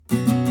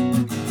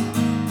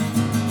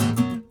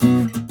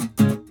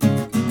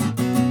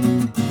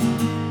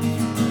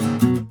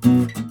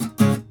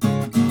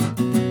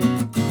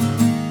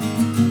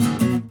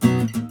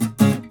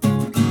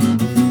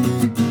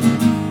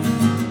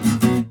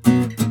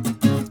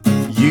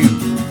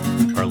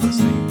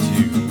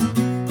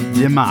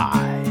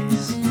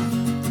Demise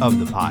of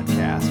the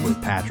Podcast with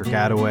Patrick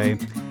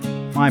Attaway,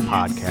 my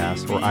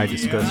podcast where I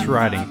discuss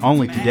writing.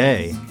 Only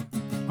today,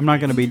 I'm not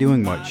going to be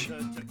doing much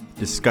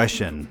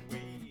discussion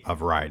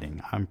of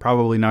writing. I'm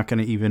probably not going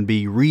to even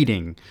be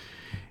reading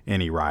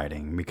any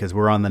writing because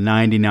we're on the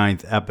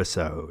 99th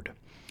episode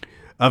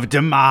of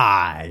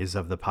Demise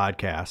of the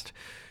Podcast.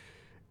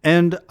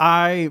 And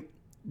I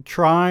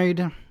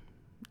tried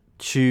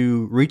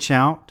to reach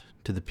out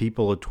to the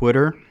people at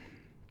Twitter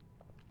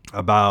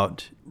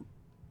about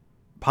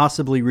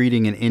possibly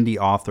reading an indie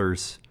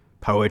author's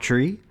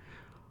poetry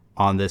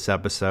on this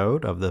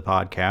episode of the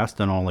podcast,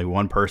 and only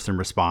one person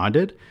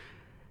responded.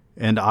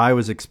 And I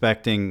was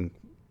expecting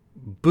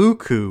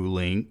buku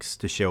links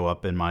to show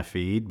up in my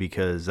feed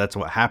because that's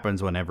what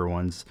happens when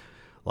everyone's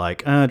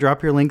like,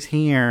 drop your links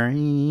here.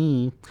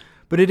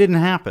 But it didn't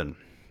happen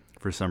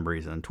for some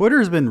reason. Twitter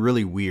has been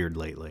really weird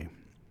lately.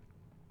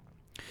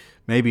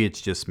 Maybe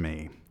it's just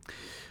me.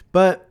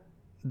 But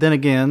then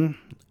again,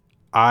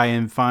 I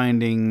am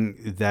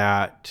finding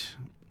that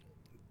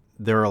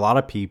there are a lot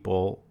of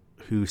people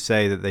who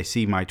say that they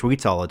see my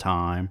tweets all the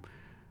time,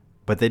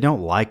 but they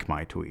don't like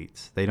my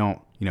tweets. They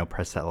don't,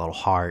 press that little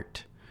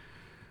heart.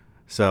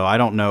 So I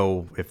don't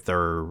know if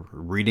they're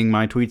reading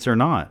my tweets or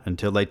not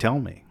until they tell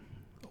me.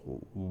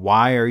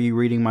 Why are you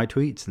reading my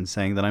tweets and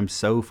saying that I'm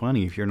so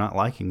funny if you're not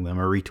liking them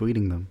or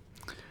retweeting them?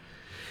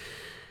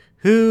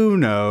 Who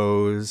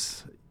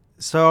knows?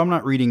 So I'm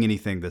not reading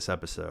anything this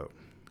episode.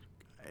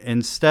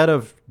 Instead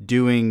of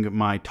doing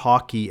my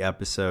talkie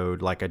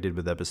episode like I did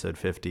with episode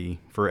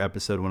 50, for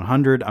episode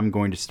 100, I'm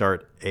going to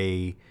start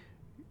a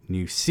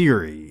new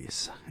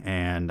series.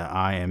 And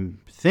I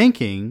am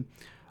thinking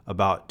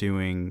about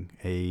doing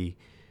a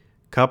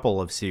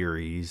couple of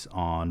series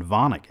on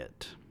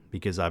Vonnegut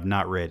because I've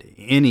not read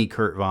any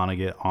Kurt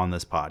Vonnegut on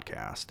this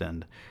podcast.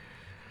 And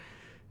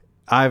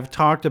I've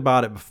talked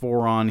about it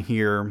before on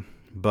here,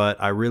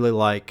 but I really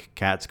like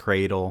Cat's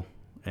Cradle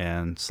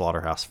and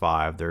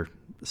Slaughterhouse-Five. They're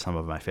some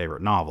of my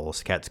favorite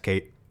novels. Cat's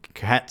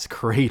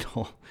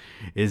Cradle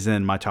is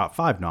in my top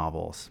 5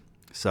 novels.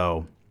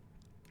 So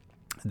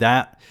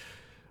that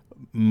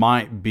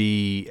might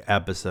be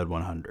episode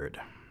 100.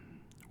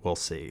 We'll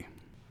see.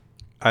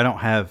 I don't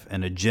have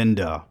an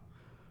agenda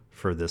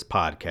for this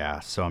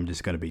podcast, so I'm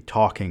just going to be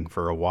talking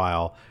for a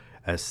while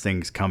as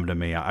things come to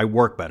me. I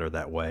work better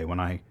that way. When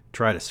I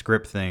try to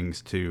script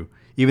things to,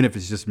 even if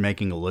it's just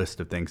making a list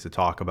of things to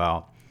talk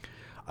about,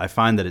 I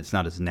find that it's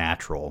not as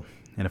natural.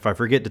 And if I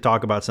forget to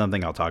talk about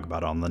something, I'll talk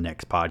about it on the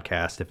next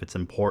podcast if it's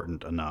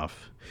important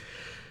enough.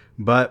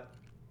 But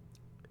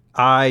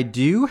I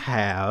do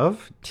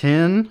have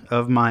 10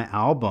 of my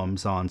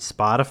albums on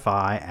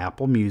Spotify,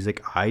 Apple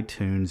Music,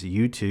 iTunes,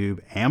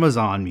 YouTube,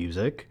 Amazon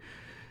Music,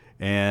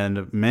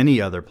 and many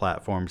other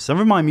platforms. Some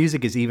of my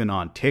music is even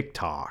on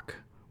TikTok,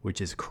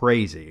 which is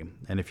crazy.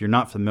 And if you're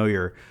not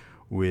familiar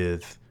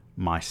with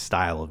my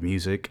style of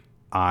music,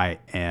 I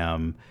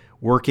am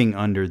working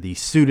under the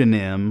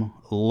pseudonym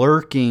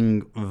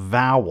Lurking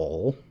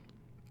Vowel.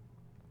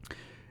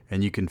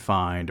 And you can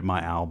find my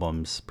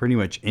albums pretty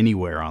much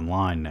anywhere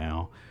online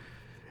now.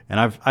 And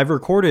I've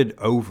recorded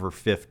over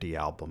 50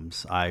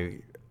 albums. I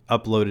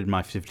uploaded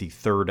my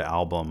 53rd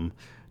album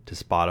to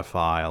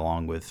Spotify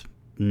along with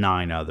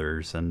 9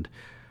 others. And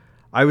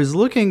I was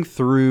looking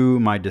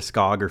through my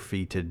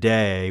discography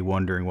today,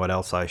 wondering what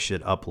else I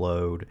should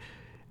upload.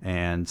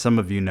 And some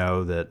of you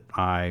know that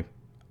I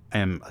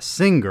am a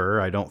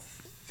singer. I don't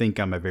think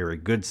I'm a very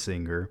good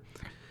singer.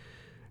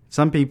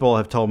 Some people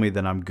have told me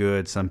that I'm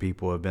good. Some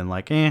people have been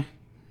like, it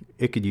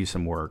could use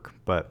some work.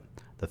 But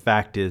the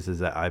fact is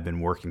that I've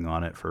been working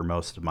on it for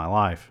most of my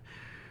life.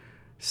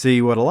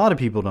 See, what a lot of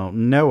people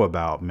don't know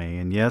about me,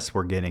 and yes,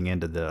 we're getting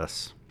into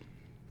this,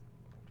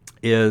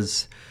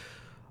 is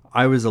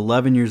I was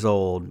 11 years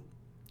old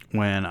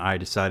when I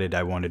decided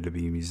I wanted to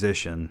be a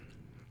musician.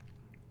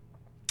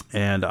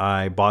 And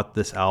I bought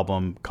this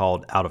album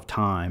called Out of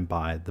Time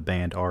by the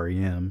band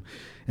REM.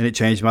 And it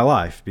changed my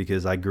life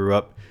because I grew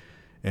up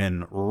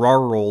in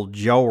rural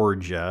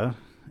Georgia,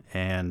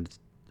 and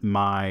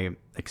my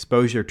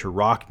exposure to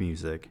rock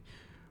music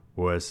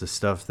was the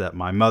stuff that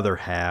my mother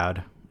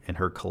had in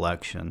her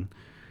collection,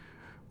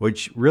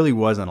 which really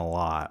wasn't a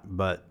lot.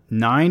 But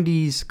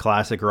 90s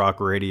classic rock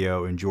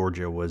radio in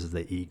Georgia was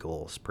the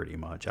Eagles, pretty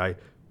much. I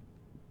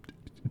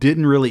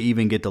didn't really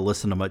even get to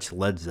listen to much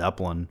Led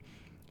Zeppelin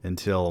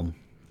until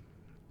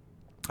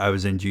I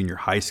was in junior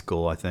high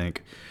school, I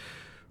think.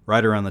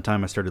 Right around the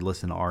time I started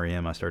listening to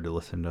REM, I started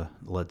listening to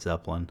Led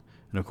Zeppelin.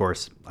 And of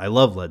course, I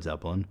love Led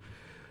Zeppelin.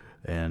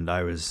 And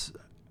I was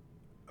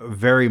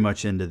very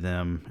much into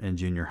them in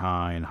junior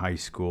high and high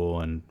school.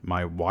 And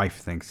my wife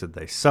thinks that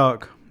they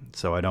suck,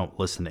 so I don't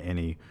listen to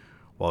any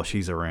while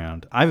she's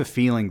around. I have a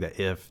feeling that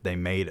if they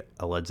made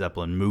a Led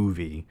Zeppelin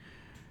movie,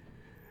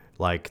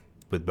 like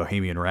with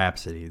Bohemian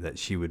Rhapsody, that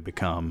she would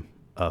become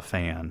a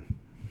fan.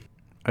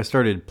 I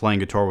started playing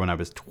guitar when I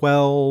was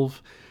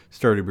 12,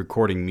 started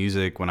recording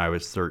music when I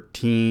was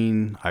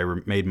 13. I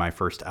made my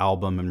first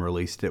album and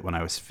released it when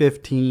I was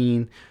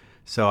 15.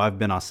 So I've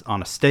been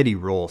on a steady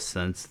roll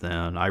since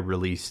then. I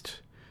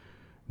released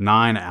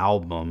 9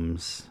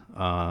 albums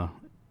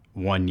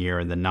one year,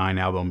 and then 9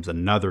 albums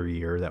another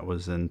year. That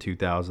was in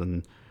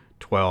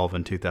 2012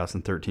 and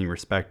 2013,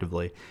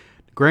 respectively.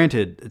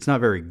 Granted, it's not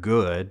very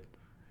good.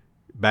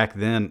 Back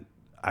then,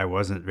 I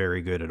wasn't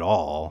very good at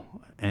all.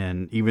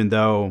 And even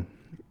though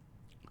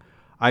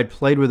I'd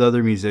played with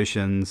other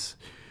musicians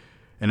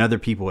and other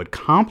people had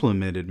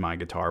complimented my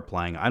guitar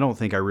playing, I don't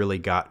think I really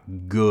got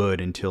good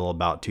until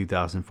about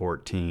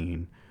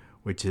 2014,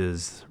 which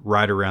is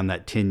right around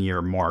that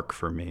 10-year mark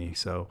for me.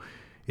 So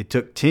it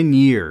took 10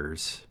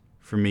 years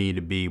for me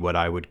to be what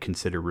I would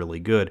consider really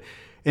good.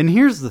 And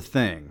here's the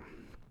thing.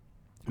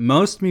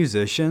 Most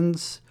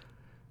musicians,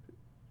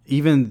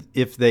 even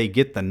if they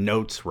get the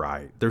notes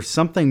right, there's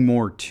something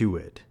more to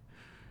it.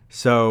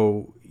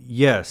 So,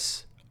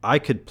 yes, I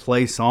could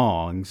play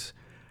songs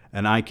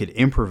and I could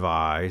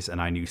improvise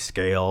and I knew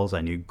scales,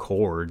 I knew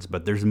chords,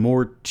 but there's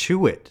more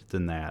to it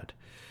than that.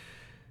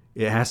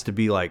 It has to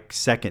be like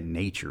second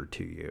nature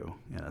to you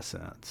in a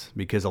sense,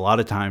 because a lot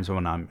of times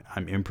when I'm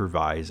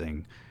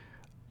improvising,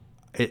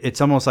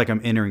 it's almost like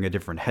I'm entering a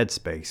different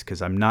headspace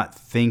because I'm not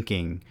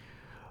thinking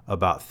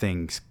about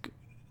things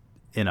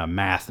in a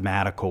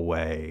mathematical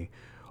way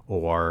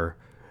or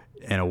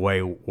in a way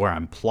where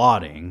I'm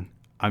plotting.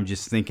 I'm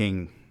just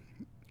thinking,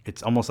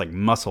 it's almost like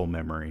muscle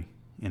memory,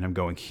 and I'm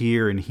going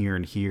here and here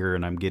and here,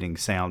 and I'm getting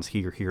sounds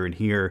here, here, and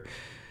here,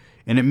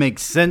 and it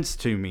makes sense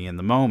to me in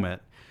the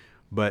moment.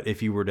 But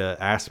if you were to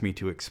ask me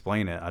to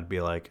explain it, I'd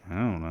be like, I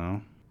don't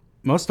know.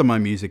 Most of my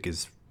music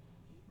is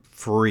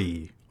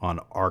free on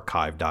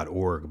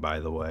archive.org, by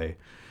the way.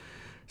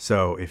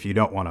 So if you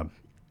don't want to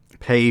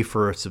pay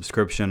for a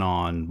subscription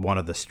on one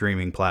of the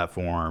streaming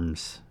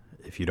platforms,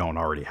 if you don't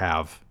already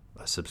have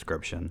a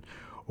subscription,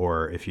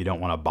 or if you don't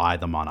want to buy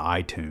them on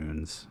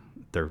iTunes,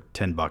 they're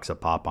 $10 a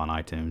pop on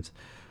iTunes.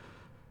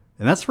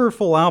 And that's for a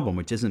full album,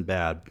 which isn't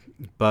bad.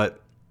 But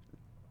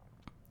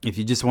if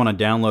you just want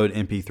to download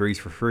MP3s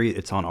for free,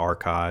 it's on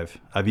Archive.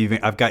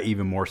 I've got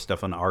even more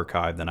stuff on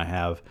Archive than I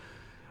have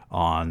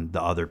on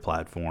the other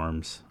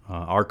platforms.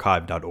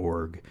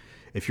 Archive.org.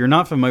 If you're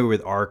not familiar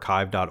with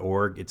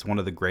archive.org, it's one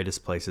of the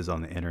greatest places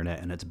on the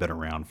internet, and it's been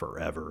around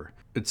forever.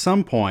 At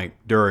some point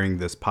during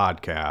this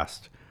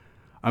podcast,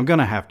 I'm going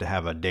to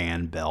have a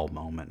Dan Bell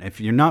moment. If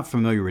you're not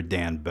familiar with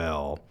Dan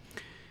Bell,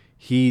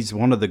 he's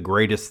one of the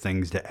greatest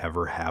things to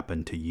ever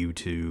happen to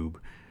YouTube.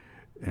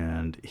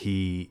 And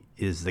he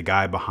is the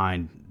guy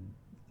behind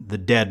the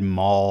Dead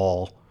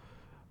Mall.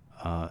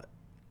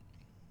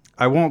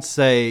 I won't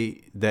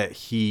say that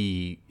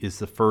he is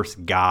the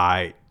first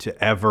guy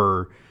to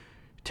ever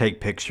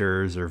take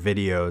pictures or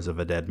videos of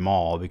a dead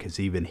mall, because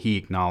even he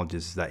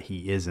acknowledges that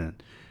he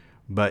isn't.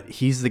 But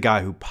he's the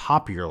guy who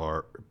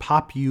popularized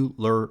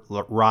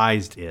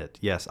it.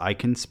 Yes, I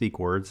can speak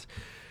words.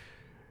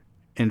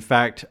 In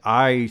fact,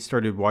 I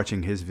started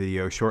watching his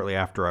video shortly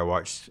after I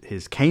watched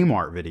his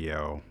Kmart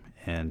video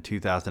in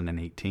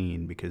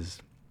 2018,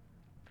 because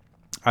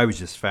I was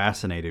just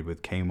fascinated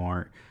with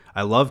Kmart.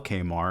 I love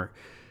Kmart.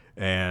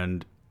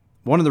 And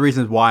one of the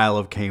reasons why I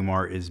love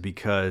Kmart is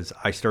because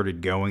I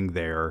started going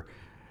there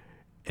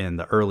in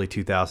the early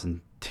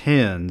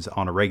 2010s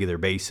on a regular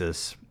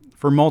basis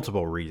for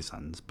multiple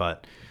reasons.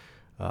 But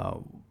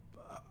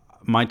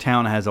my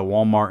town has a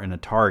Walmart and a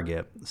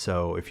Target.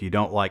 So if you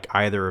don't like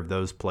either of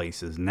those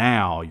places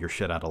now, you're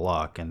shit out of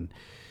luck. And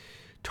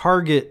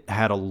Target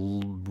had a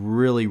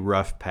really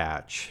rough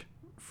patch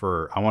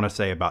for, I want to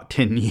say, about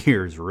 10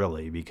 years,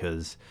 really,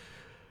 because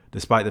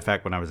despite the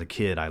fact when I was a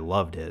kid, I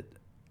loved it,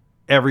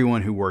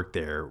 everyone who worked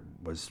there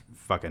was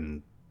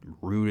fucking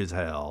rude as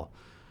hell.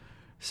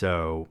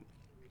 So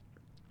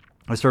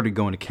I started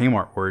going to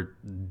Kmart, where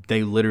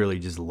they literally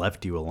just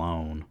left you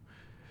alone.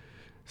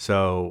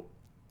 So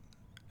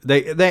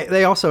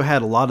they also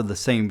had a lot of the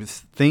same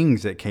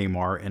things at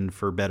Kmart, and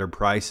for better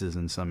prices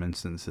in some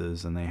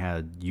instances. And they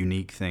had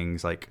unique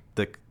things, like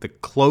the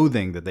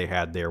clothing that they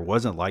had there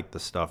wasn't like the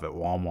stuff at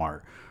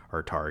Walmart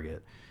or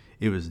Target.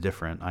 It was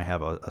different. I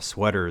have a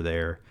sweater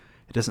there.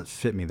 It doesn't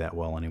fit me that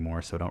well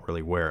anymore, so I don't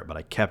really wear it, but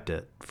I kept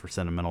it for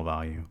sentimental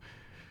value,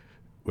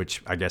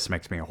 which I guess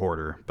makes me a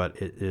hoarder.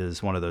 But it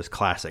is one of those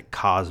classic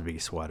Cosby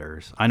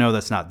sweaters. I know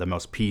that's not the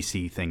most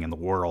PC thing in the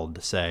world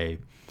to say,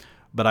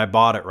 but I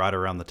bought it right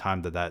around the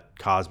time that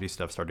Cosby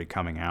stuff started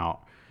coming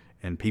out,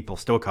 and people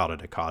still called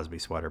it a Cosby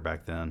sweater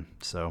back then.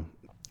 So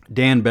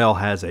Dan Bell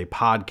has a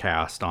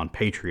podcast on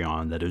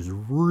Patreon that is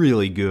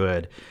really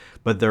good,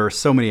 but there are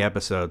so many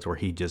episodes where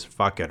he just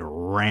fucking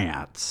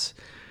rants,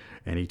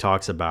 and he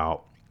talks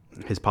about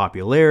his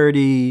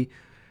popularity.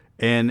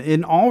 And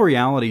in all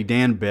reality,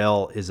 Dan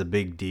Bell is a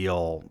big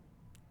deal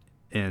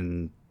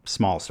in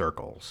small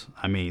circles.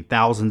 I mean,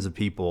 thousands of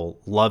people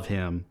love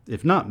him,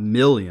 if not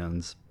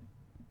millions,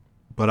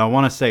 but I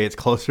want to say it's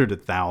closer to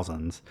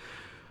thousands.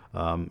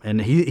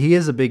 And he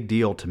is a big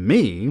deal to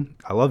me.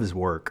 I love his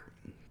work.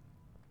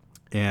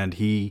 And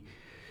he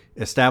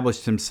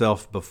established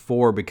himself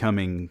before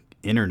becoming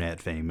internet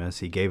famous.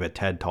 He gave a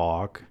TED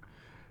Talk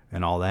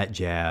and all that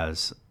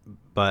jazz.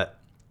 But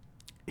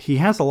he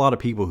has a lot of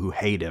people who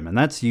hate him, and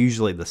that's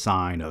usually the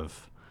sign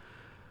of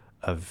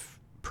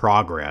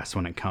progress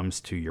when it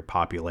comes to your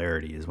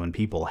popularity is when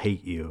people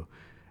hate you.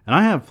 And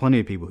I have plenty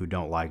of people who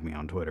don't like me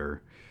on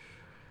Twitter.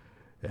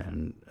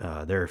 And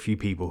there are a few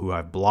people who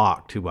I've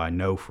blocked who I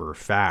know for a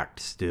fact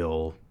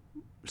still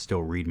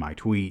read my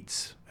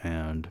tweets.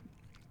 And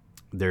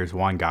there's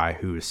one guy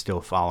who is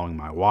still following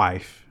my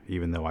wife,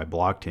 even though I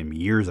blocked him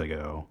years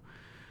ago.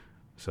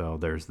 So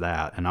there's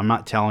that. And I'm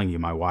not telling you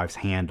my wife's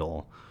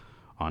handle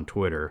on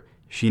Twitter.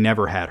 She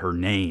never had her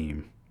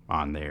name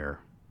on there,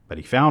 but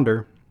he found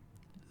her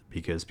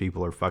because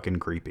people are fucking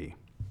creepy.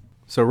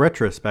 So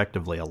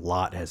retrospectively, a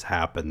lot has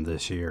happened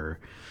this year.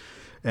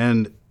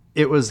 And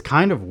it was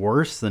kind of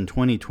worse than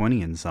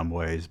 2020 in some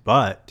ways,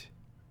 but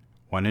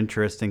one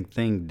interesting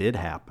thing did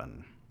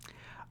happen.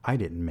 I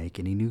didn't make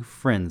any new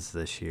friends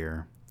this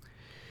year.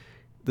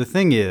 The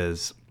thing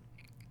is,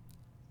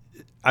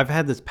 I've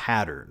had this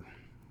pattern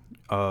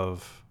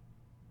of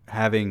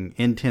having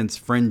intense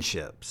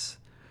friendships,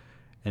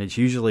 and it's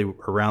usually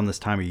around this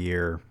time of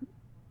year,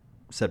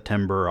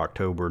 September,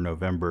 October,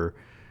 November,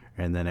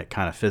 and then it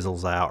kind of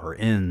fizzles out or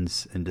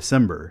ends in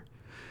December.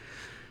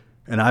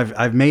 And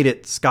I've made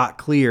it scot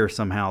clear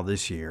somehow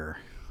this year.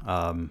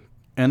 And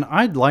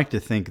I'd like to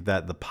think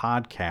that the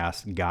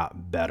podcast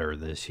got better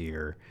this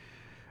year.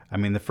 I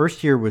mean, the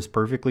first year was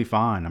perfectly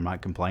fine. I'm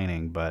not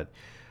complaining, but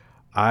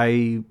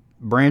I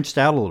branched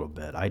out a little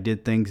bit. I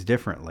did things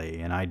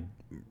differently, and I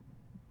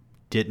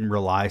didn't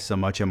rely so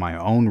much on my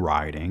own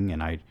writing,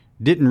 and I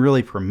didn't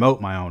really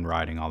promote my own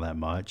writing all that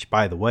much.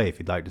 By the way, if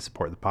you'd like to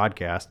support the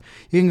podcast,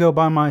 you can go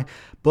buy my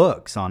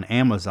books on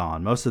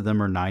Amazon. Most of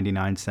them are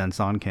 99 cents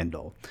on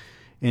Kindle.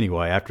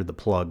 Anyway, after the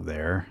plug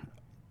there,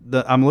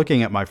 I'm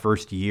looking at my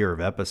first year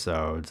of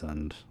episodes,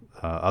 and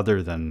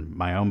other than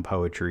my own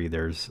poetry,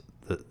 there's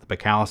the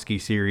Bukowski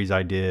series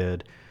I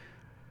did.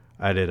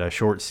 I did a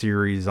short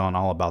series on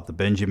All About the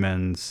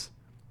Benjamins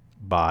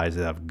by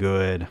Zev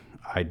Good.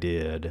 I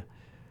did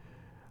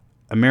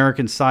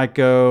American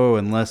Psycho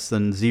and Less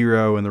Than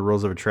Zero and The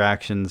Rules of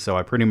Attraction. So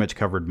I pretty much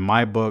covered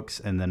my books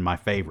and then my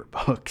favorite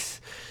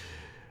books,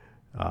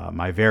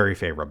 my very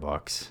favorite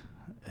books.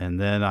 And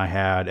then I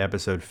had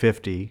episode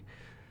 50.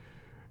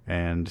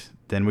 And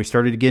then we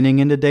started getting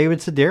into David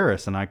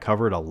Sedaris, and I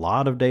covered a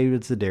lot of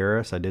David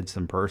Sedaris. I did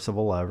some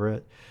Percival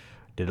Everett,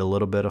 did a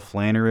little bit of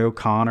Flannery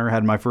O'Connor,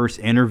 had my first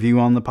interview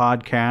on the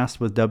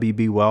podcast with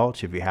W.B.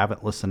 Welch. If you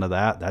haven't listened to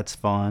that, that's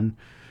fun.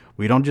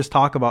 We don't just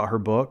talk about her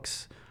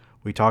books.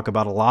 We talk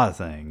about a lot of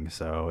things,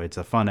 so it's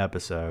a fun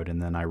episode.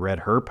 And then I read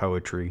her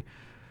poetry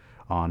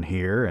on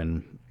here,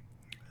 and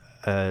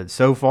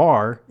so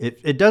far,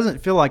 it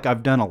doesn't feel like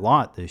I've done a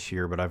lot this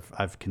year, but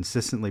I've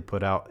consistently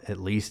put out at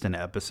least an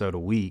episode a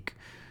week,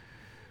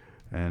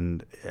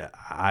 and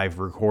I've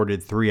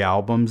recorded 3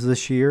 albums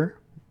this year.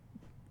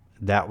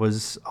 That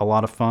was a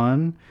lot of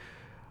fun.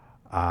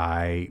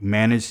 I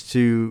managed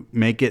to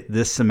make it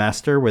this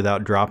semester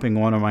without dropping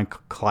one of my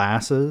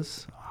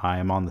classes. I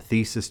am on the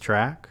thesis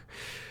track,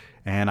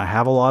 and I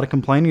have a lot of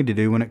complaining to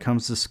do when it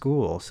comes to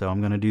school, so I'm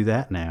going to do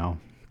that now.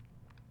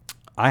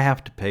 I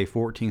have to pay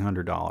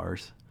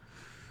 $1,400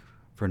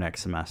 for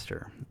next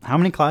semester. How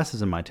many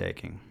classes am I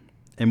taking?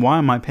 And why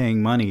am I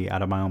paying money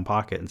out of my own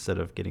pocket instead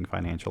of getting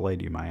financial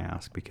aid, you might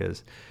ask?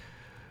 Because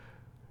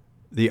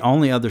the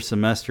only other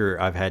semester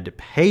I've had to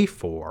pay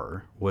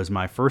for was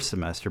my first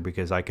semester,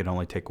 because I could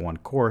only take one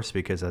course,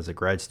 because as a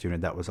grad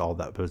student, that was all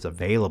that was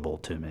available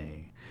to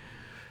me.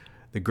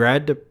 The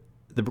grad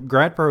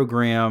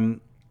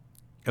program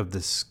of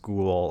the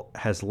school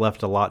has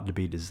left a lot to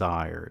be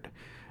desired.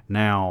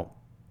 Now,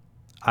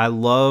 I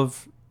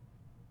love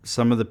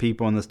some of the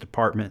people in this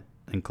department,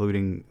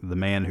 including the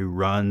man who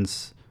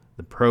runs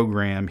the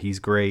program. He's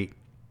great.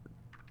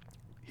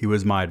 He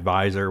was my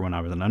advisor when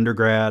I was an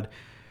undergrad.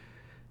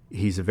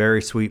 He's a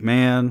very sweet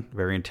man,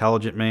 very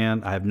intelligent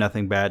man. I have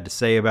nothing bad to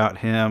say about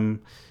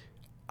him.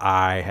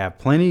 I have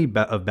plenty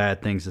of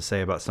bad things to say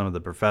about some of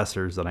the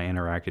professors that I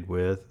interacted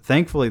with.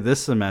 Thankfully,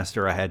 this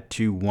semester I had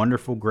 2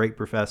 wonderful, great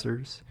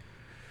professors.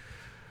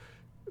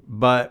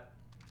 But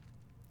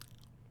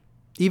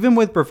even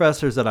with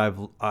professors that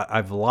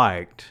I've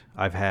liked,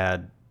 I've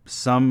had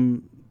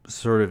some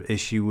sort of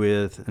issue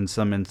with in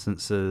some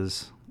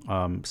instances.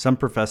 Some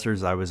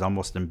professors I was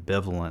almost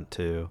ambivalent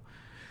to,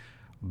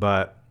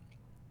 but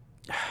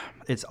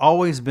it's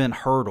always been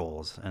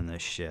hurdles in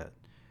this shit,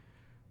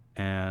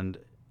 and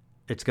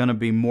it's going to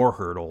be more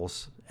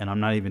hurdles. And I'm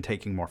not even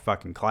taking more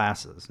fucking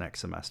classes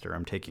next semester.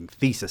 I'm taking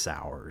thesis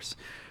hours,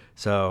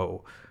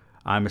 so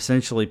I'm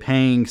essentially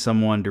paying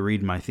someone to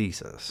read my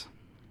thesis.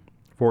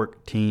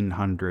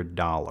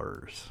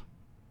 $1,400.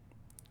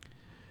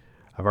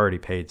 I've already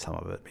paid some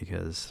of it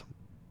because,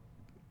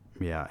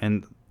 yeah.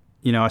 And,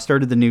 I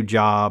started the new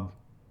job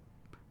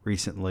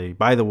recently.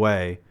 By the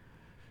way,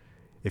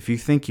 if you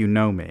think you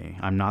know me,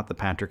 I'm not the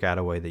Patrick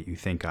Attaway that you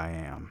think I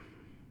am.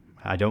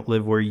 I don't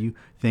live where you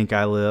think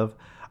I live.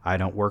 I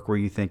don't work where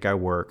you think I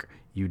work.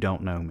 You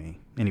don't know me.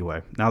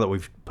 Anyway, now that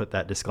we've put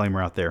that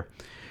disclaimer out there,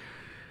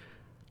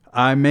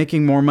 I'm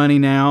making more money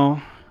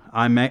now.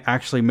 I'm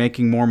actually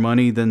making more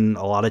money than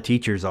a lot of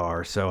teachers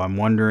are. So I'm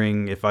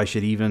wondering if I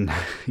should even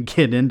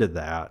get into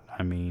that.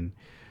 I mean,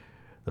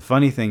 the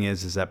funny thing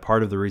is that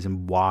part of the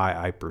reason why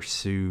I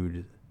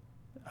pursued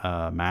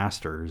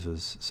master's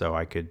is so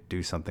I could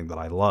do something that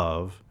I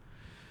love,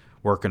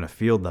 work in a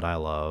field that I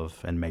love,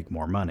 and make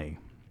more money.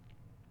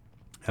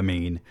 I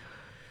mean,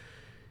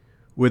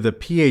 with a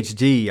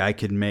PhD, I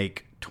could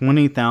make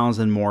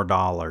 $20,000 more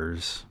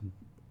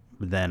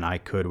than I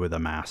could with a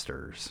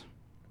master's.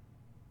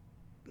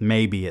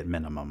 Maybe at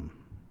minimum.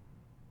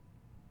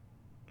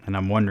 And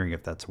I'm wondering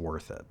if that's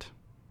worth it.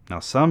 Now,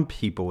 some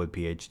people with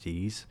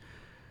PhDs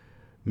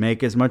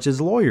make as much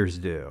as lawyers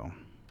do.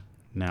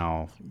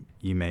 Now,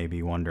 you may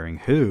be wondering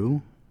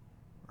who,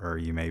 or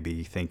you may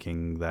be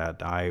thinking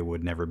that I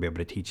would never be able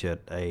to teach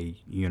at a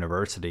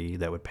university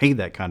that would pay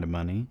that kind of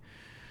money.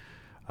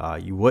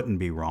 You wouldn't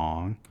be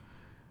wrong.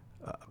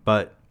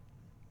 But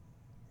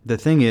the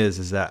thing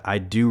is that I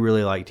do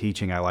really like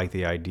teaching. I like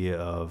the idea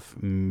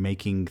of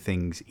making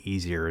things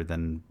easier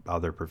than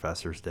other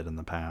professors did in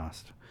the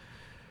past.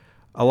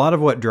 A lot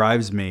of what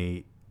drives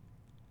me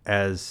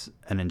as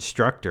an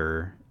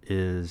instructor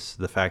is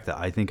the fact that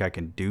I think I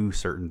can do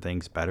certain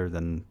things better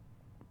than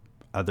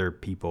other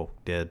people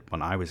did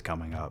when I was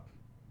coming up,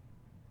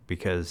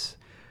 because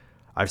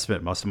I've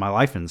spent most of my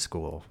life in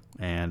school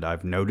and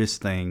I've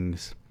noticed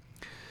things.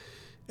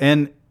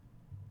 And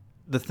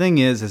the thing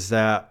is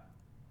that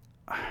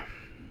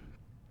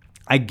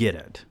I get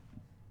it.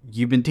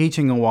 You've been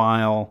teaching a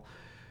while,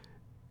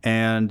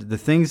 and the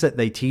things that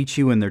they teach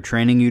you when they're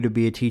training you to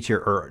be a teacher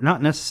are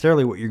not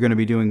necessarily what you're going to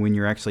be doing when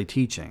you're actually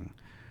teaching.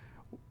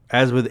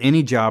 As with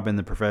any job in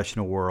the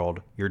professional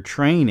world, your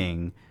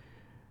training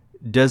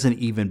doesn't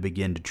even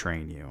begin to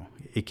train you.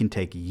 It can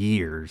take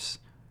years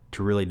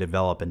to really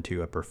develop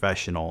into a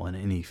professional in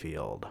any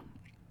field.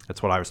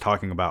 That's what I was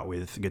talking about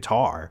with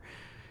guitar.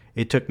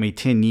 It took me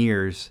 10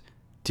 years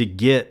to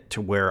get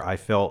to where I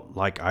felt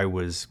like I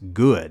was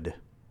good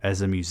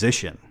as a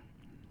musician.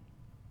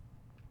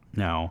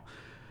 Now,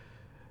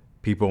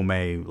 people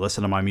may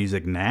listen to my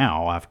music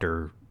now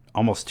after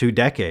almost 2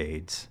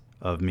 decades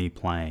of me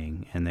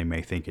playing, and they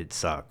may think it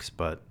sucks,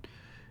 but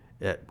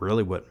it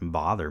really wouldn't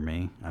bother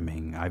me. I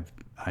mean,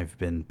 I've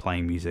been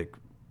playing music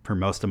for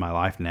most of my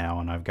life now,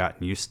 and I've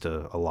gotten used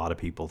to a lot of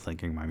people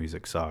thinking my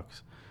music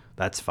sucks.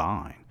 That's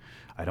fine.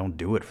 I don't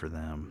do it for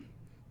them.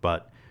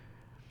 But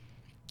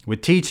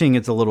with teaching,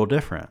 it's a little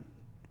different.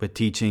 With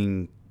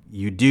teaching,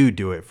 you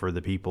do it for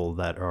the people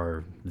that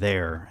are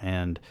there.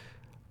 And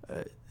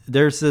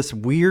there's this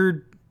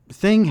weird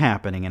thing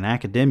happening in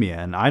academia,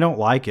 and I don't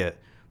like it.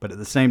 But at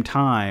the same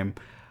time,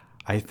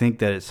 I think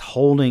that it's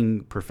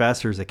holding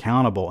professors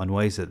accountable in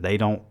ways that they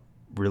don't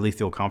really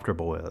feel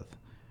comfortable with.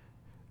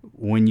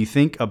 When you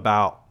think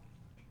about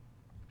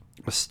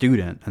a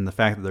student and the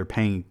fact that they're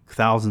paying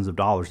thousands of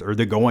dollars, or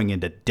they're going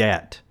into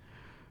debt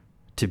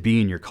to be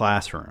in your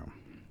classroom,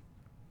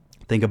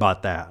 think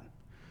about that.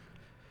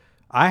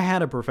 I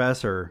had a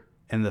professor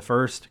in the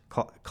first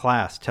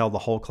class tell the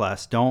whole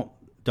class, don't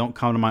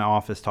come to my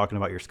office talking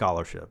about your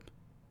scholarship.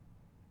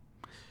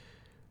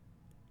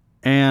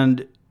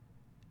 And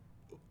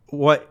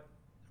what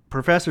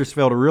professors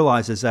fail to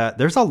realize is that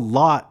there's a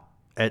lot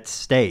at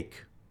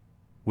stake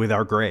with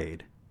our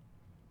grade.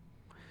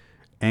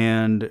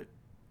 And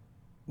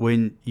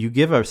when you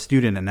give a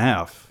student an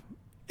F,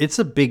 it's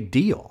a big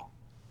deal.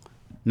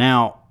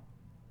 Now,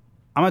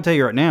 I'm going to tell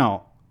you right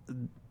now,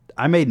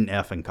 I made an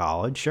F in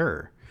college,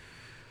 sure.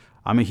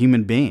 I'm a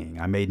human being.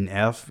 I made an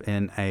F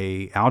in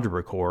an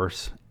algebra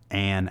course.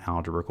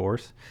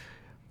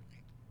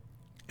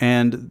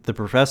 And the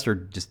professor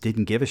just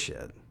didn't give a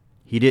shit.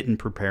 He didn't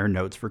prepare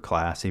notes for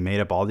class. He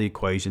made up all the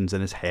equations in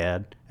his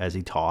head as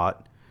he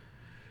taught.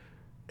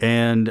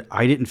 And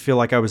I didn't feel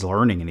like I was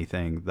learning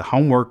anything. The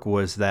homework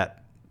was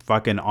that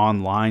fucking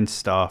online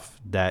stuff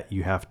that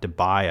you have to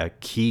buy a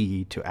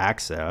key to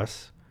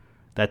access.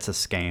 That's a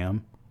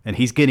scam. And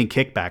he's getting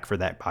kickback for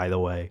that, by the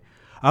way.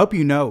 I hope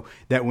you know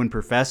that when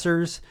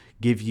professors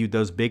give you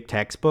those big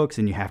textbooks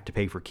and you have to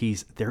pay for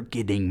keys, they're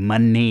getting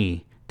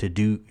money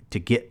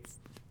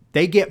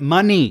they get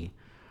money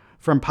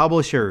from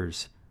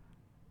publishers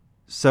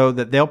so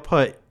that they'll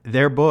put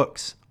their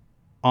books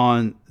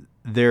on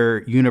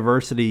their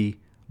university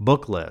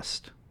book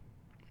list.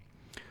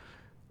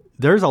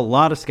 There's a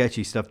lot of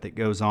sketchy stuff that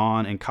goes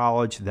on in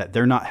college that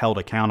they're not held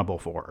accountable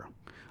for.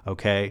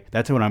 Okay?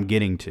 That's what I'm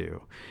getting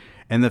to.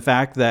 And the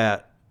fact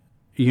that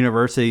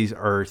universities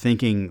are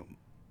thinking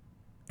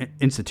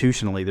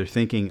institutionally, they're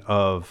thinking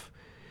of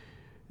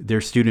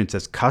their students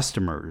as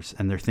customers,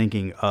 and they're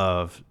thinking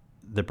of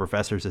the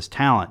professors as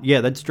talent.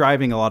 Yeah, that's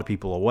driving a lot of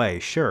people away,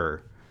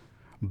 sure.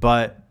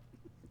 But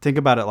think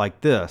about it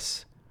like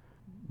this.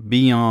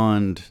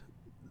 Beyond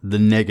the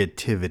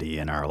negativity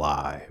in our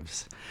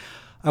lives,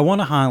 I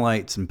want to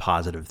highlight some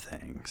positive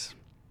things.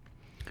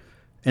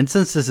 And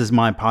since this is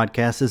my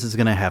podcast, this is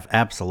going to have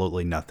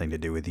absolutely nothing to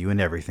do with you and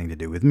everything to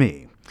do with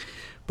me.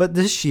 But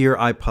this year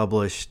I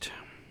published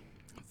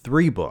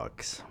 3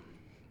 books.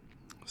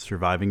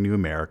 Surviving New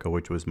America,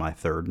 which was my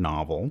 3rd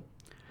novel.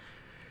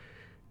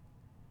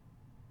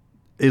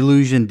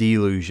 Illusion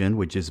Delusion,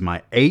 which is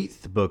my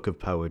 8th book of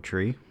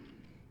poetry,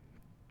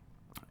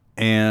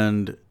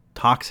 and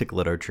Toxic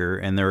Literature.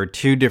 And there are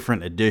 2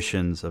 different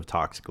editions of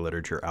Toxic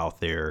Literature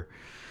out there.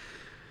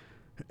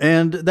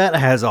 And that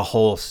has a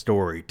whole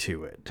story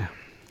to it.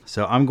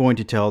 So I'm going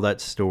to tell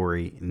that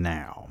story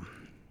now.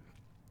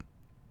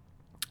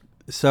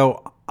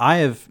 So I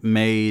have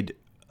made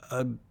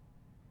a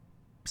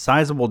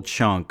sizable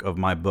chunk of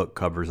my book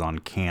covers on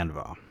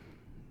Canva.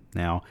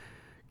 Now,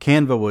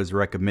 Canva was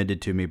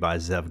recommended to me by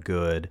Zev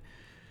Good,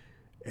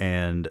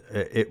 and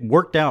it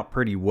worked out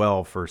pretty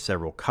well for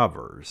several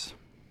covers.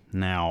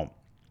 Now,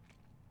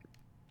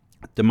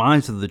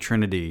 Demise of the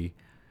Trinity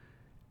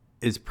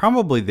is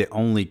probably the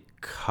only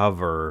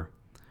cover,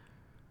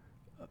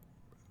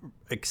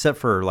 except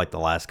for like the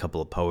last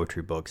couple of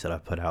poetry books that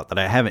I've put out, that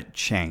I haven't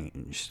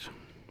changed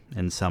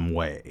in some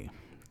way.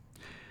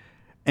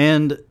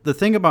 And the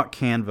thing about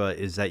Canva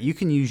is that you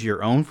can use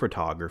your own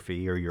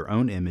photography or your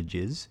own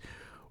images,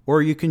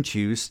 or you can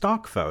choose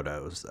stock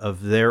photos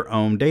of their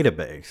own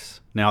database.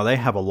 Now, they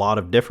have a lot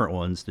of different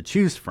ones to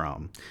choose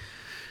from.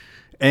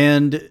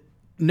 And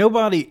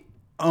nobody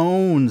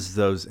owns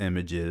those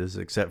images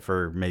except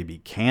for maybe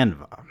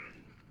Canva.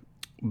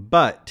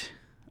 But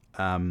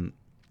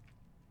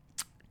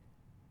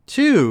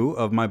 2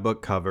 of my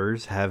book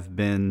covers have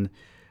been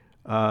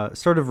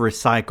sort of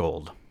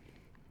recycled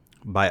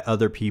by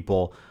other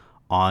people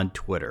on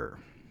Twitter.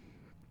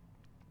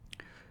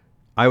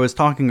 I was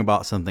talking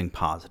about something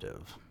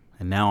positive,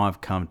 and now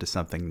I've come to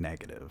something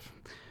negative.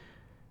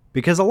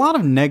 Because a lot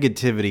of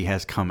negativity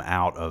has come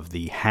out of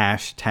the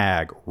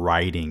hashtag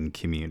writing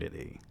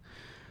community.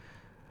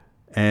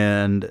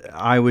 And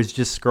I was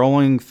just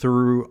scrolling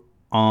through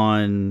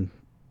on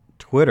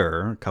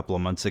Twitter a couple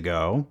of months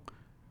ago,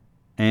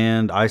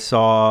 and I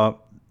saw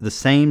the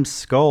same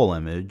skull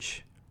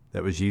image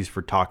that was used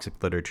for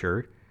Toxic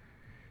Literature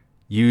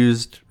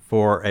used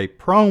for a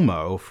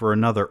promo for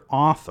another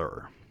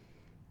author.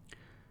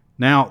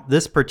 Now,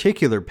 this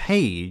particular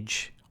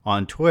page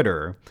on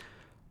Twitter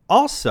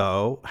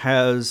also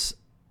has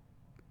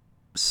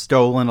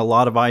stolen a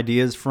lot of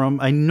ideas from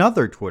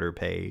another Twitter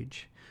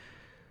page.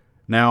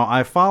 Now,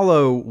 I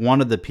follow one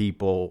of the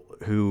people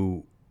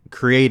who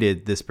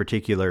created this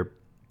particular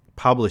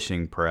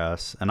publishing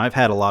press, and I've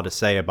had a lot to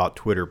say about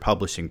Twitter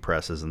publishing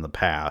presses in the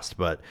past,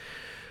 but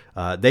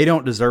they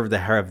don't deserve to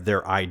have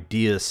their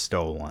ideas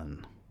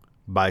stolen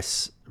by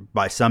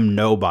some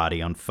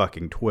nobody on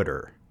fucking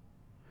Twitter.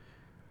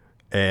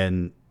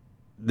 And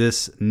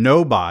this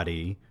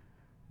nobody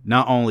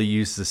not only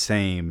used the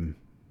same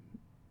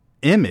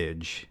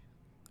image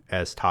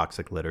as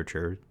Toxic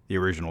Literature, the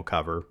original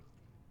cover,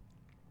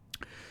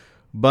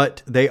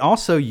 but they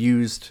also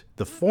used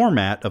the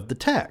format of the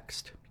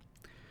text.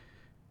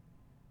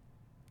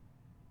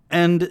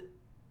 And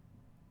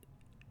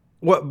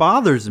what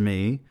bothers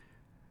me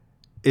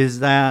is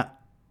that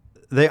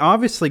they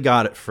obviously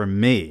got it from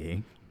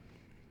me,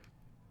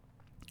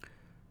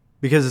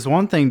 because it's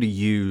one thing to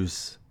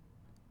use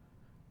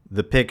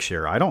the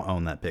picture. I don't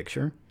own that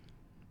picture.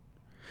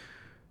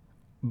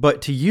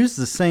 But to use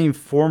the same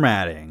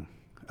formatting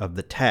of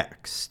the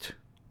text,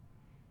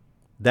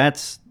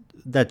 that's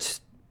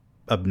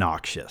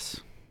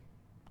obnoxious.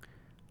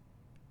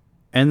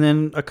 And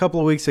then a couple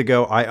of weeks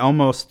ago, I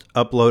almost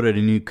uploaded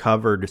a new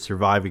cover to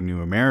Surviving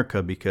New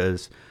America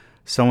because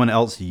someone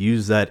else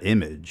used that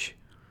image.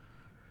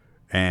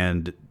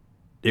 And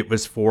it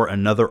was for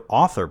another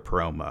author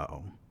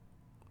promo.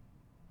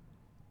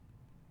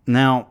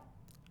 Now,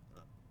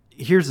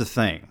 here's the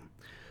thing.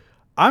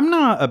 I'm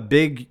not a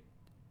big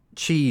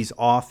cheese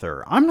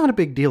author. I'm not a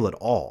big deal at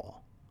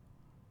all.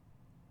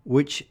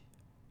 Which,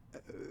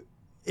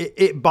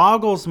 it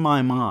boggles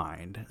my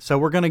mind. So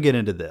we're going to get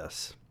into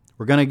this.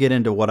 We're going to get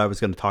into what I was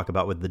going to talk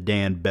about with the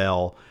Dan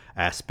Bell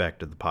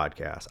aspect of the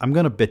podcast. I'm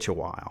going to bitch a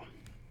while.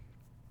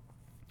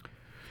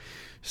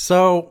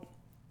 So,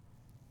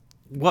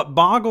 what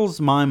boggles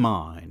my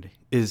mind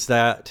is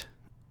that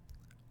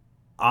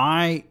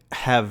I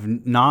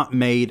have not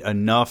made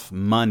enough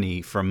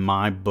money from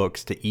my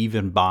books to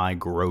even buy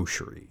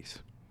groceries.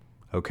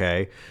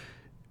 Okay?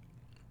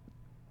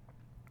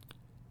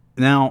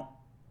 Now,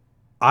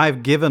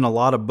 I've given a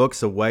lot of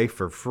books away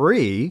for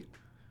free.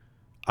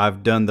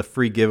 I've done the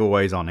free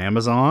giveaways on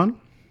Amazon.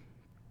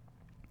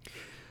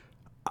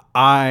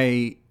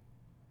 I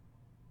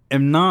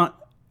am not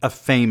a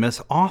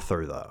famous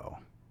author, though.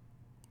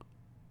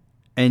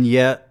 And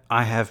yet,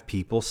 I have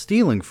people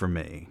stealing from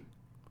me.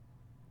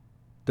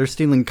 They're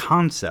stealing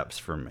concepts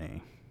from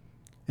me.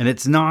 And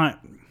it's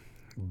not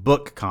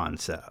book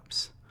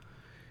concepts.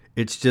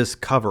 It's just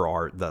cover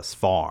art thus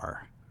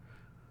far.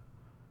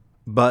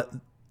 But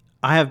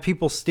I have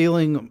people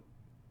stealing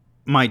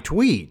my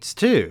tweets,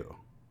 too.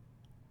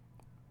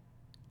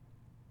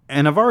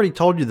 And I've already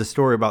told you the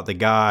story about the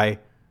guy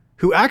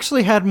who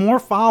actually had more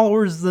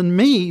followers than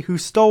me who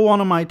stole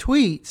one of my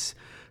tweets.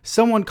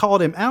 Someone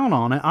called him out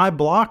on it. I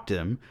blocked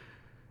him.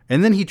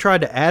 And then he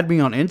tried to add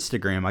me on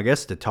Instagram, I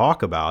guess, to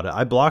talk about it.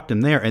 I blocked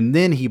him there. And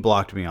then he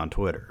blocked me on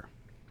Twitter.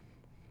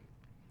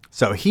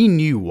 So he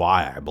knew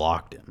why I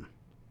blocked him.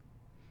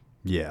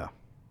 Yeah.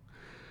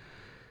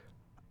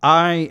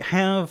 I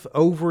have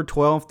over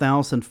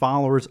 12,000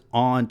 followers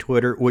on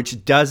Twitter,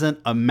 which doesn't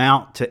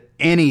amount to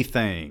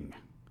anything.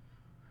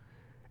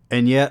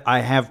 And yet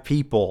I have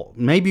people,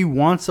 maybe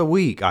once a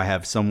week, I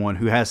have someone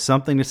who has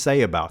something to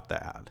say about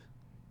that.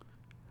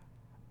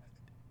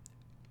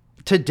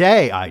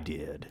 Today I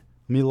did.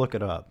 Let me look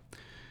it up.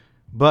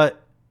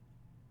 But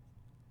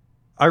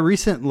I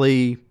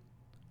recently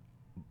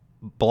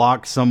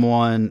blocked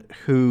someone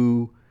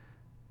who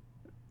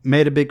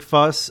made a big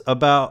fuss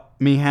about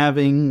me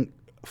having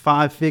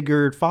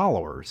 5-figure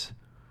followers.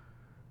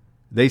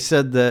 They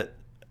said that,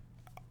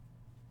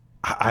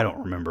 I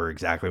don't remember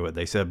exactly what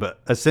they said,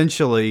 but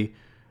essentially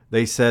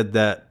they said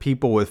that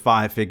people with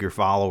 5-figure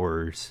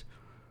followers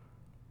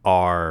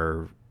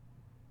are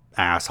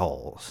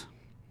assholes.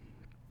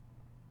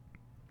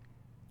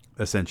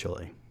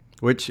 Essentially.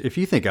 Which, if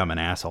you think I'm an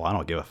asshole, I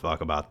don't give a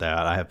fuck about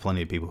that. I have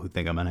plenty of people who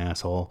think I'm an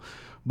asshole.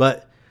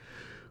 But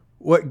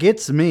what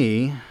gets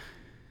me,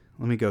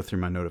 let me go through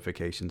my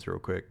notifications real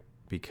quick,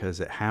 because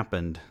it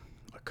happened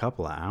a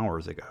couple of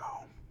hours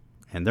ago.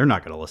 And they're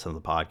not going to listen to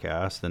the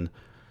podcast. And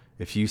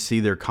if you see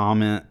their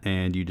comment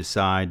and you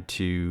decide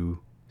to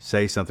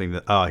say something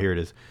that, oh, here it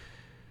is.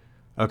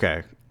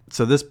 Okay.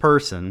 So this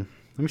person,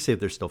 let me see if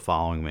they're still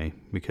following me,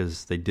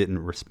 because they didn't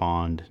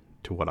respond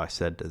to what I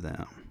said to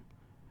them.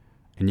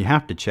 And you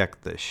have to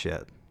check this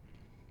shit.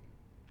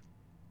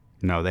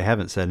 No, they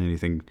haven't said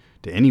anything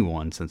to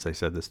anyone since they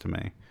said this to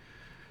me.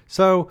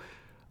 So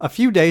a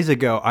few days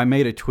ago, I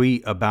made a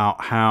tweet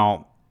about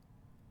how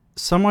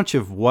so much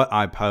of what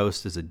I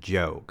post is a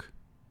joke.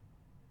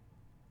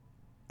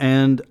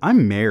 And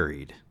I'm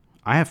married.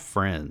 I have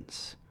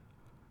friends.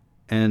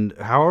 And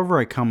however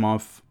I come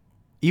off,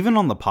 even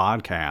on the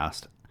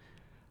podcast,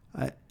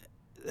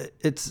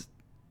 it's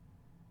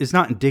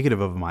not indicative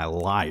of my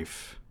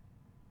life.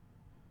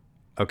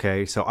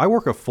 Okay, so I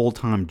work a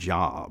full-time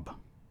job.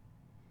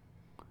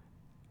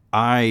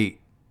 I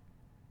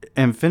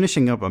am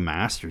finishing up a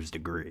master's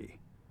degree.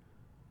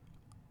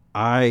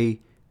 I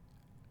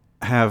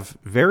have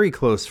very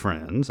close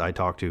friends I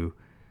talk to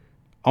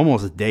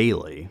almost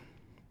daily.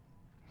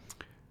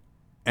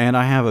 And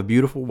I have a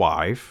beautiful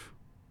wife.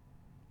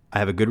 I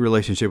have a good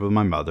relationship with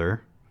my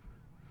mother.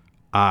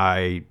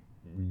 I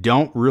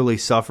don't really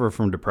suffer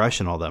from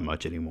depression all that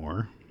much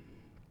anymore.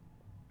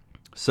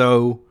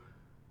 So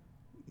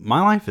my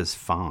life is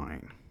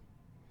fine.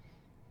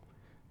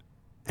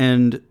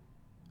 And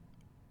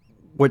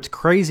what's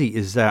crazy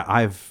is that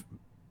I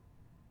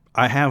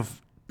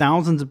have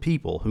thousands of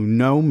people who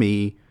know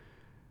me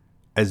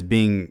as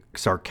being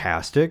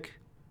sarcastic,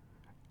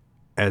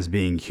 as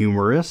being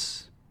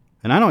humorous,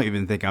 and I don't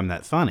even think I'm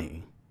that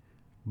funny.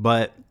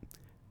 But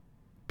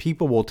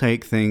people will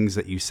take things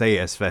that you say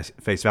as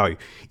face value.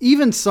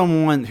 Even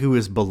someone who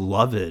is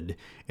beloved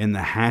in the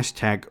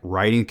hashtag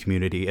writing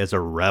community as a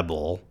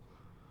rebel,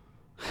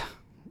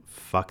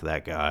 fuck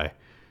that guy.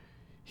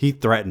 He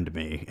threatened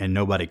me and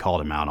nobody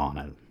called him out on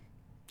it.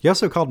 He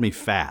also called me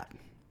fat.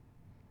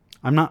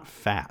 I'm not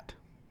fat.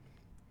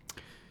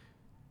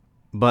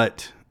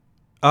 But,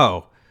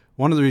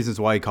 one of the reasons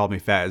why he called me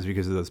fat is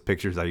because of those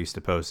pictures I used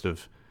to post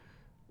of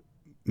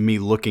me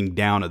looking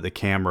down at the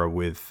camera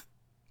with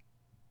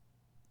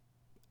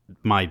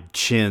my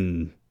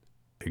chin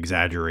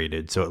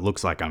exaggerated so it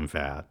looks like I'm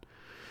fat.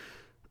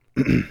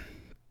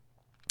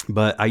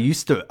 But I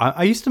used to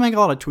make a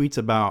lot of tweets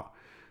about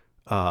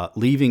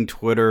leaving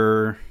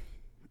Twitter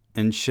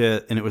and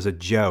shit, and it was a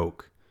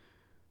joke.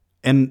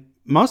 And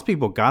most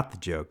people got the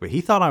joke, but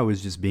he thought I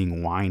was just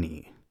being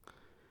whiny.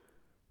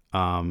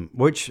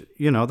 Which,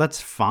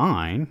 that's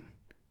fine.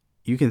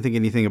 You can think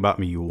anything about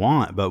me you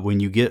want, but when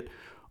you get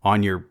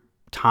on your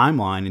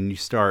timeline and you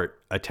start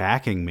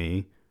attacking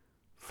me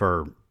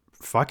for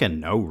fucking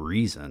no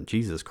reason,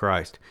 Jesus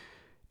Christ.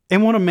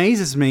 And what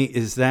amazes me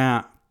is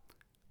that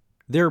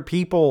there are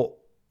people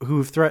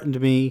who've threatened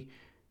me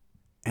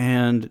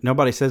and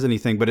nobody says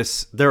anything,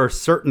 but there are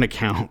certain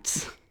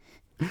accounts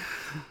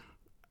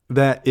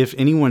that if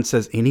anyone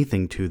says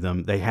anything to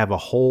them, they have a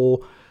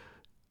whole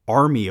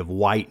army of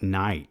white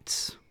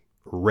knights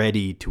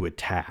ready to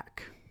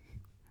attack.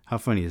 How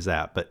funny is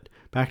that? But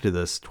back to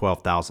this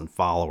 12,000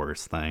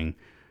 followers thing,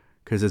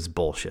 because it's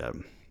bullshit.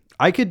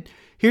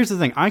 Here's the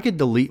thing. I could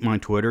delete my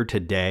Twitter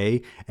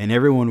today and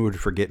everyone would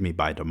forget me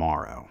by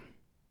tomorrow.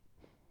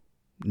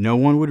 No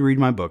one would read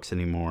my books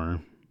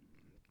anymore.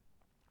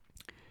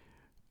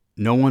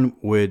 No one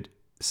would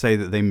say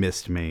that they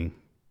missed me.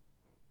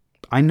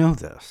 I know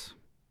this.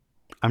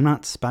 I'm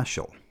not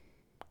special.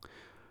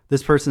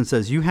 This person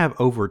says, you have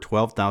over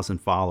 12,000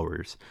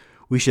 followers.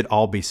 We should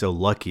all be so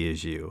lucky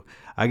as you.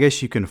 I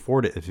guess you can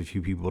afford it if a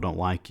few people don't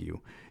like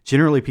you.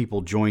 Generally,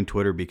 people join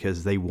Twitter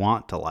because they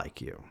want to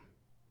like you.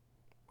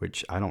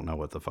 Which I don't know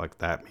what the fuck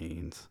that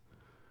means.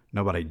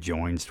 Nobody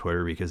joins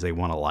Twitter because they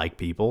want to like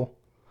people.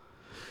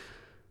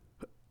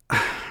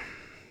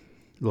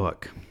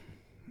 Look,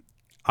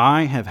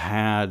 I have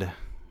had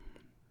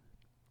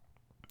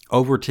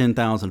over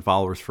 10,000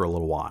 followers for a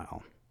little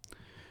while.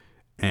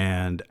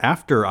 And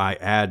after I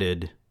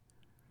added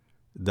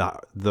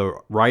the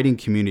writing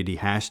community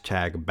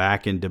hashtag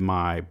back into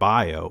my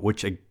bio,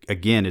 which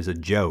again is a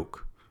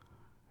joke.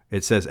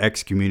 It says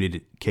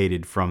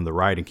excommunicated from the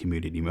writing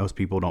community. Most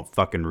people don't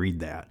fucking read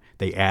that.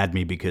 They add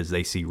me because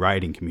they see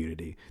writing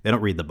community. They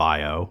don't read the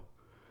bio.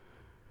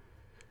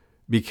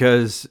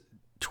 Because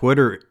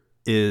Twitter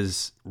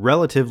is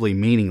relatively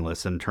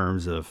meaningless in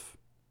terms of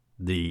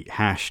the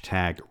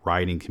hashtag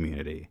writing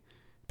community.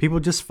 People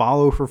just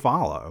follow for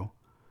follow.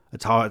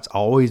 That's how it's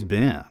always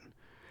been.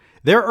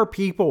 There are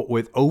people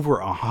with over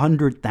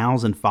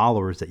 100,000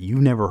 followers that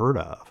you've never heard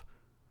of.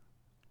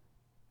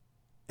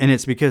 And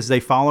it's because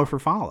they follow for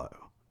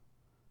follow.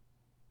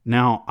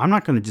 Now, I'm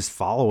not going to just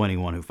follow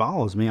anyone who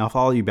follows me. I'll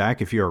follow you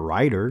back if you're a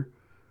writer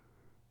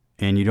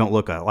and you don't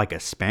look like a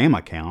spam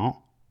account.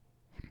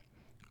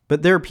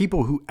 But there are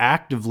people who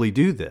actively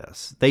do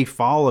this. They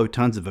follow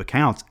tons of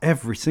accounts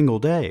every single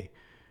day.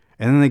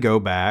 And then they go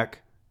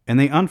back and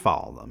they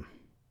unfollow them.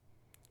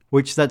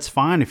 Which that's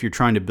fine if you're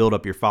trying to build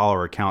up your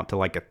follower account to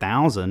like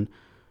 1,000.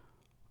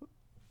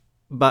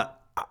 But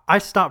I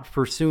stopped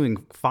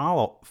pursuing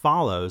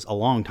follows a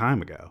long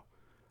time ago.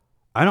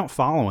 I don't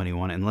follow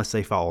anyone unless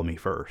they follow me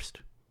first.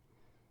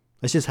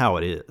 That's just how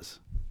it is.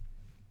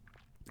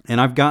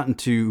 And I've gotten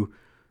to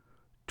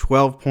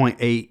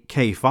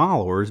 12.8K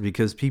followers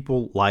because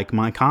people like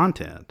my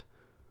content.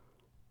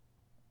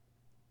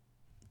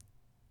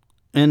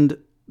 And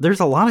there's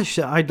a lot of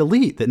shit I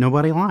delete that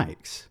nobody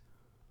likes.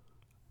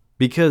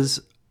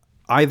 Because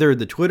either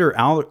the Twitter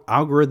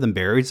algorithm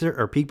buries it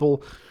or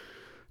people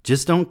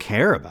just don't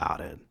care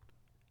about it.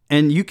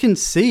 And you can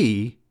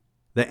see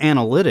the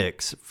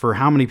analytics for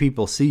how many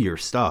people see your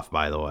stuff,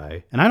 by the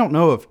way. And I don't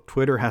know if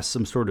Twitter has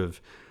some sort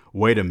of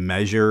way to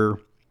measure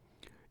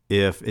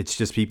if it's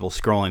just people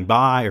scrolling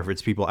by or if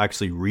it's people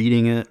actually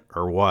reading it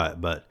or what.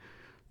 But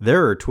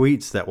there are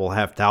tweets that will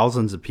have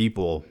thousands of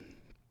people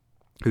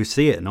who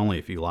see it and only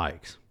a few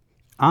likes.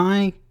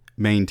 I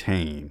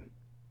maintain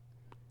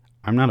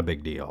I'm not a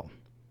big deal.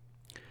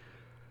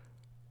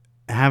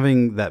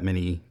 Having that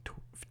many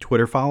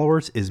Twitter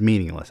followers is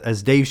meaningless.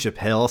 As Dave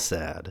Chappelle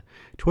said,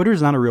 Twitter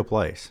is not a real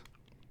place.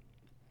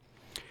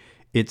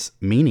 It's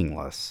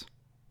meaningless.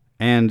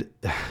 And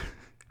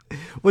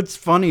what's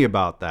funny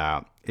about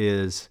that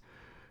is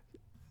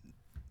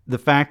the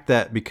fact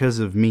that because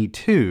of Me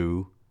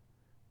Too,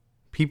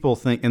 people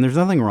think, and there's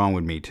nothing wrong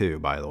with Me Too,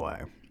 by the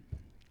way,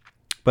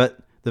 but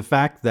the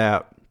fact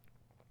that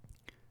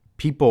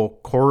people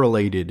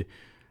correlated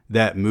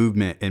that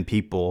movement and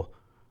people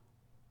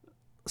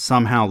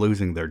somehow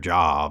losing their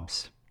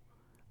jobs,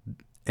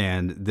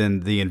 and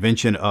then the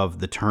invention of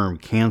the term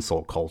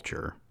cancel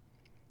culture,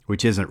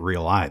 which isn't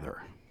real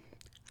either.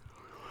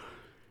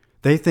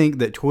 They think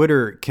that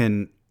Twitter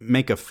can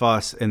make a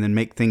fuss and then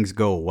make things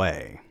go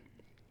away,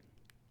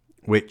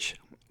 which,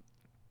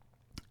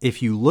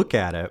 if you look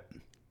at it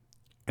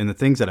and the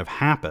things that have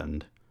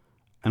happened,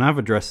 and I've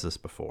addressed this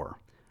before,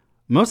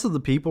 most of the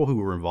people who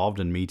were involved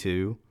in Me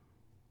Too,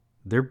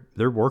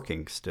 they're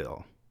working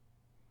still.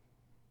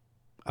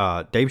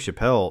 Dave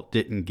Chappelle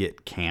didn't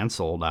get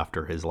canceled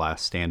after his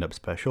last stand-up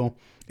special.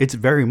 It's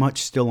very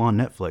much still on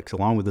Netflix,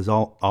 along with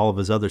all of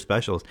his other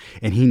specials,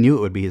 and he knew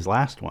it would be his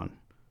last one.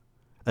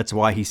 That's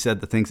why he said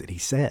the things that he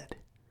said.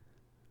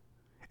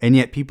 And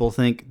yet people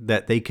think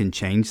that they can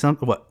change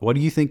something. What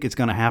do you think is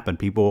going to happen?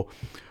 People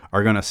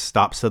are going to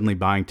stop suddenly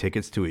buying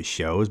tickets to his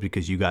shows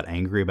because you got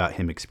angry about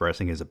him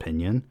expressing his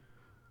opinion?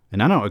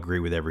 And I don't agree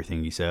with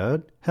everything he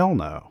said. Hell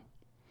no.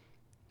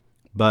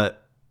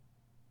 But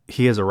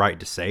he has a right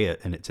to say it,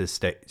 and it's his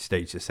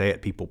stage to say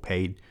it. People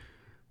paid.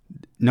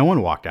 No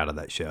one walked out of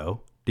that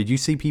show. Did you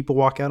see people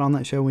walk out on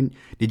that show?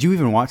 Did you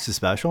even watch the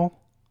special?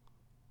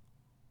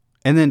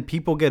 And then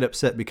people get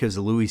upset because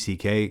Louis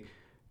C.K.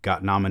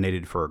 got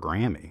nominated for a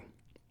Grammy.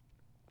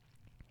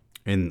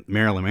 And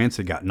Marilyn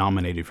Manson got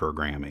nominated for a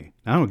Grammy.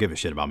 I don't give a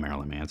shit about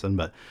Marilyn Manson,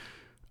 but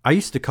I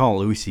used to call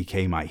Louis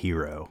C.K. my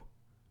hero.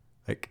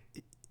 Like,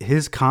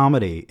 his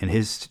comedy and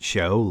his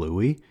show,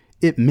 Louis,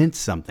 it meant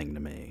something to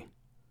me.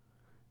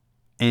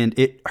 And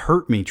it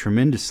hurt me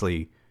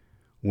tremendously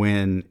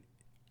when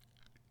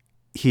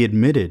he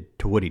admitted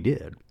to what he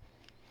did.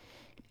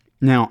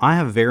 Now, I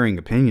have varying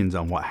opinions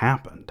on what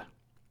happened.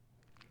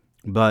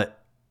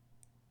 But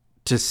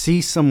to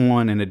see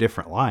someone in a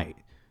different light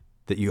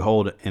that you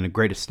hold in a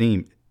great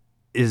esteem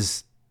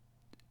is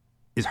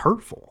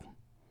hurtful.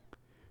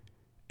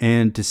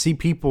 And to see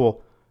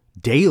people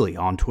daily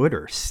on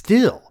Twitter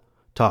still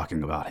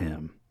talking about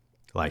him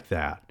like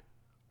that.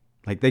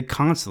 Like, they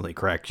constantly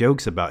crack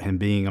jokes about him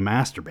being a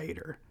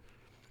masturbator.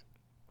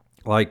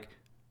 Like,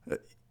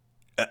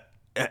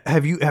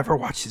 have you ever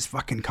watched his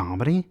fucking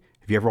comedy?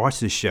 Have you ever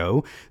watched his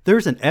show?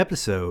 There's an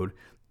episode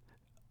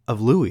of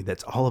Louis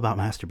that's all about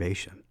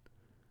masturbation.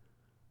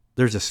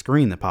 There's a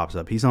screen that pops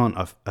up. He's on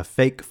a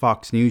fake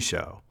Fox News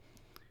show.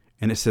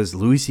 And it says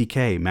Louis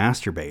C.K.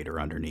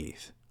 masturbator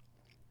underneath.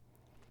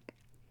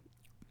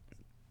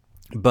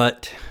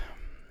 But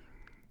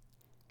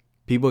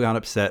people got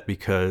upset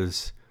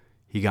because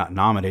he got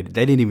nominated.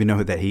 They didn't even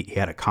know that he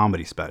had a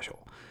comedy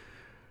special.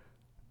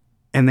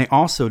 And they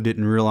also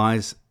didn't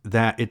realize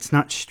that it's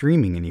not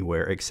streaming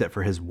anywhere except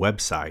for his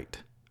website.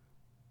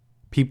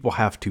 People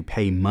have to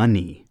pay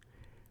money.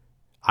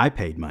 I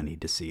paid money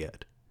to see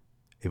it.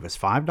 It was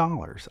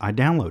 $5. I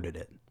downloaded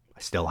it. I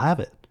still have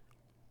it.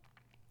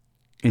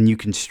 And you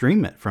can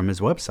stream it from his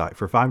website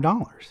for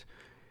 $5.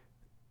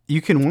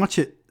 You can watch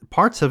it,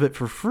 parts of it,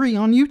 for free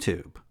on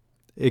YouTube.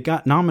 It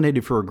got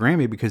nominated for a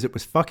Grammy because it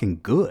was fucking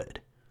good.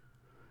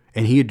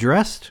 And he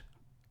addressed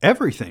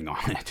everything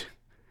on it.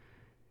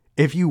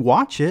 If you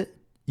watch it,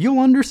 you'll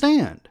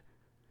understand.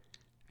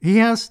 He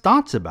has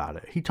thoughts about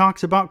it. He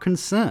talks about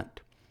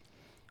consent.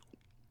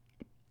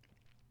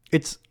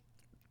 It's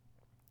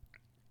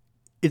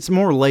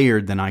more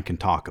layered than I can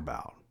talk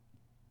about.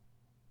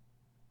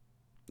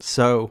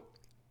 So,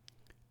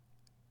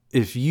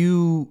 if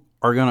you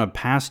are going to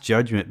pass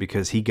judgment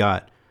because he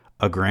got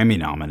a Grammy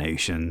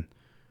nomination,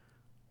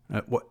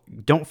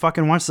 don't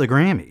fucking watch the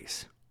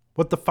Grammys.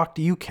 What the fuck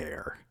do you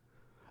care?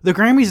 The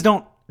Grammys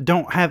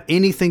don't have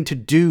anything to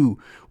do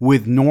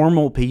with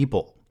normal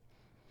people.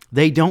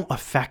 They don't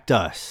affect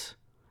us.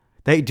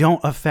 They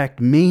don't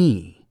affect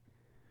me.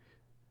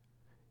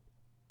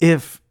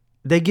 If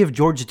they give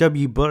George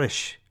W.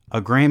 Bush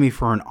a Grammy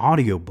for an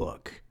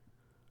audiobook,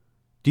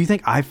 do you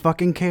think I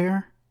fucking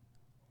care?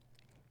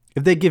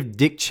 If they give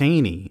Dick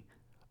Cheney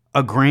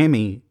a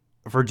Grammy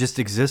for just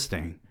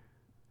existing,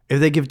 if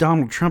they give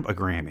Donald Trump a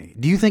Grammy,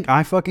 do you think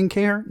I fucking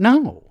care?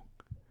 No.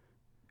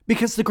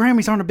 Because the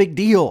Grammys aren't a big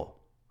deal.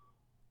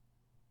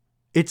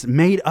 It's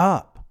made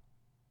up.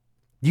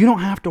 You don't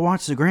have to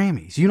watch the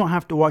Grammys. You don't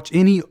have to watch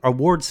any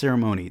award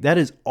ceremony. That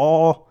is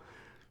all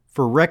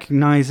for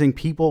recognizing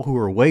people who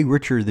are way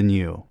richer than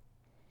you.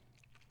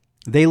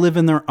 They live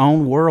in their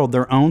own world,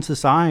 their own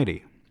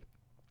society.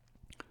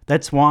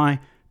 That's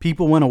why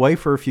people went away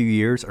for a few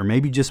years, or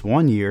maybe just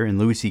 1 year in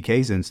Louis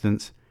C.K.'s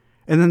instance,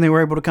 and then they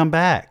were able to come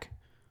back.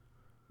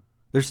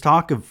 There's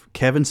talk of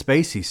Kevin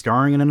Spacey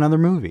starring in another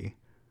movie.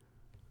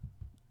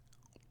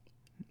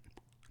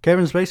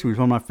 Kevin Spacey was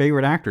one of my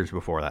favorite actors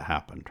before that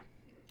happened.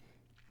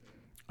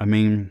 I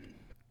mean,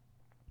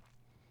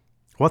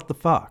 what the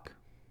fuck?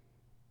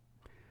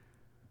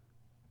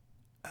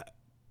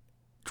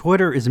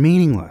 Twitter is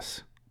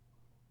meaningless.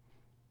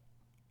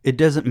 It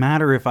doesn't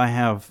matter if I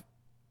have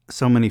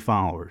so many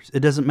followers.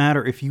 It doesn't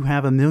matter if you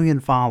have 1 million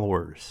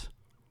followers.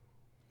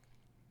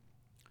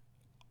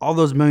 All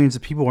those millions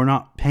of people are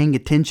not paying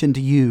attention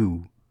to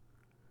you.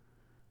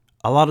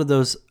 A lot of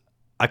those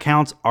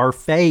accounts are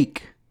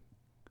fake.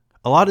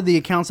 A lot of the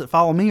accounts that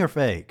follow me are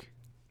fake.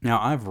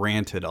 Now, I've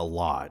ranted a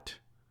lot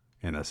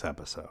in this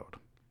episode.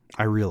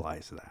 I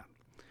realize that.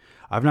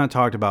 I've not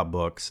talked about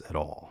books at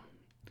all.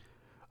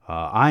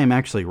 I am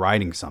actually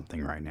writing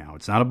something right now.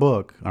 It's not a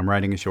book. I'm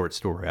writing a short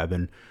story.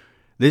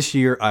 This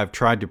year, I've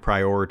tried to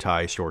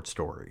prioritize short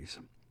stories.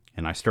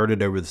 And I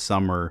started over the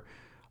summer.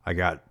 I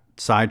got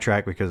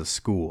sidetracked because of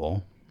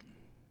school.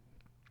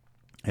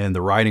 And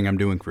the writing I'm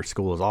doing for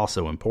school is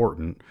also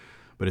important,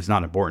 but it's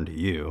not important to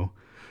you.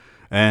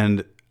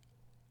 And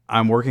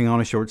I'm working on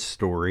a short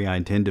story. I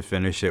intend to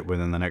finish it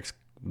within the next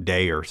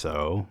day or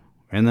so.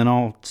 And then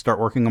I'll start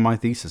working on my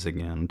thesis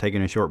again. I'm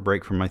taking a short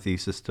break from my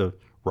thesis to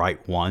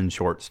write one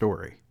short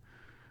story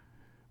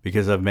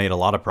because I've made a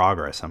lot of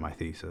progress on my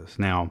thesis.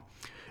 Now,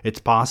 it's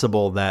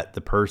possible that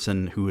the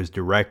person who is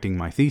directing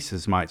my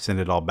thesis might send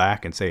it all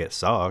back and say it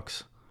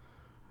sucks.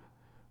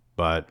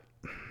 But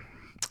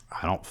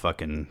I don't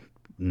fucking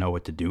know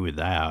what to do with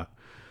that.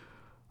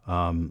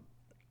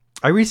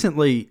 I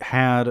recently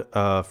had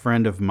a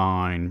friend of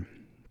mine.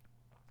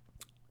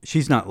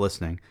 She's not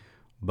listening,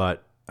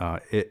 but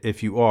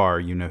if you are,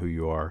 you know who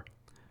you are.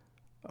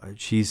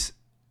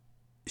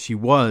 She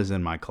was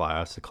in my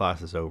class. The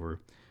class is over.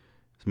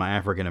 It's my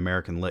African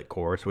American Lit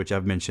course, which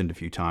I've mentioned a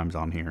few times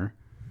on here.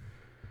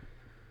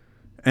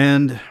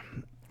 And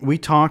we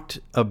talked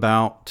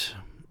about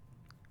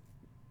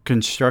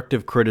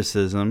constructive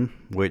criticism,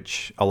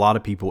 which a lot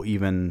of people,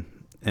 even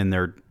in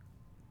their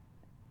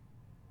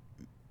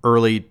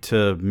early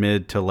to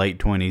mid to late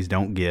 20s,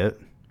 don't get.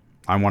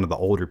 I'm one of the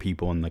older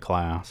people in the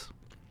class.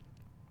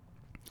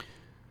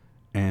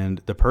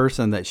 And the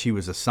person that she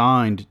was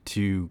assigned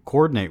to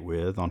coordinate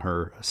with on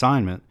her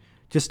assignment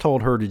just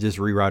told her to just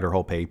rewrite her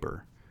whole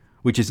paper,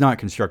 which is not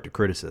constructive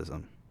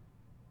criticism.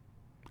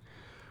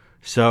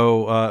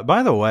 So,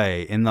 by the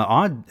way, in the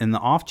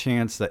off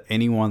chance that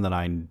anyone that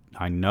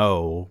I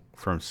know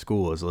from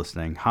school is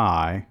listening,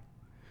 hi.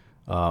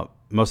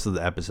 Most of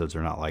the episodes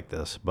are not like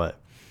this, but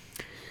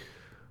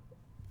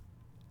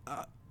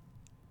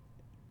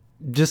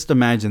just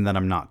imagine that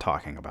I'm not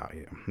talking about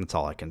you. That's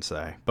all I can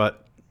say.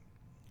 But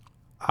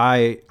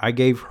I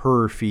gave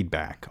her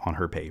feedback on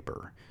her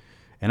paper,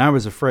 and I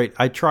was afraid.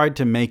 I tried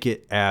to make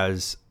it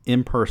as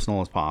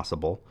impersonal as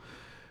possible,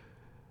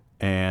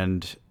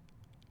 and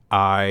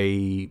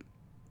I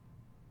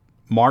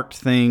marked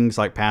things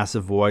like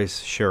passive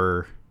voice,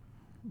 sure,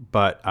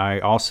 but I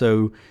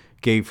also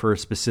gave her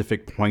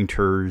specific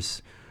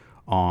pointers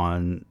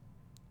on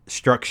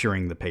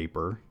structuring the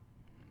paper.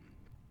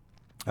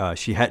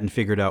 She hadn't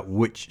figured out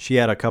she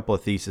had a couple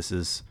of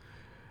theses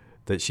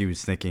that she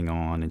was thinking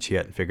on, and she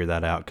hadn't figured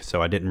that out.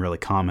 So I didn't really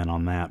comment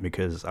on that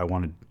because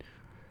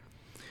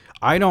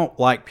I don't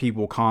like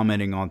people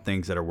commenting on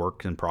things that are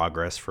work in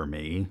progress for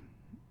me.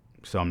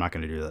 So I'm not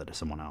going to do that to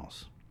someone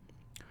else.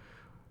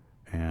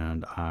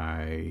 And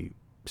I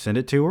sent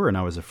it to her, and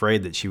I was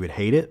afraid that she would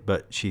hate it,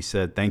 but she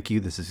said, "Thank you.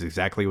 This is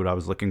exactly what I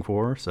was looking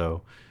for."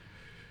 So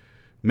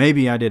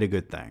maybe I did a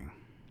good thing.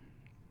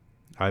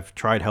 I've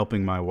tried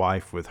helping my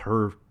wife with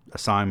her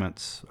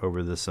assignments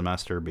over the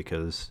semester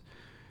because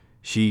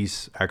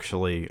she's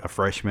actually a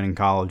freshman in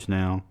college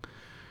now.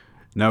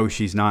 No,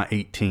 she's not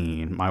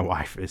 18. My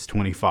wife is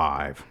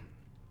 25.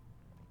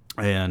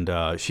 And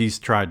she's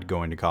tried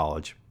going to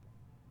college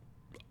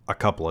a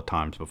couple of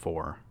times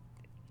before.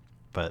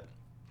 But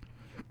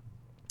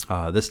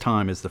this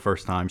time is the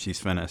first time she's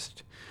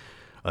finished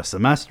a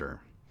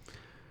semester.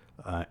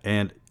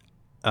 And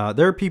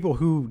there are people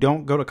who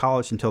don't go to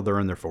college until they're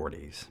in their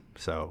 40s.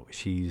 So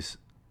she's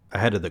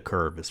ahead of the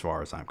curve as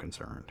far as I'm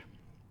concerned.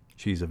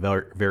 She's a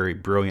very, very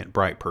brilliant,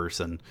 bright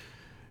person.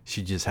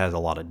 She just has a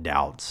lot of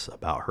doubts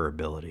about her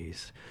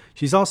abilities.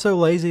 She's also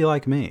lazy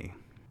like me.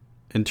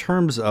 In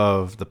terms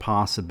of the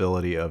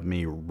possibility of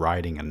me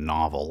writing a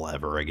novel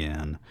ever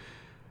again,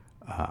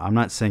 I'm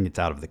not saying it's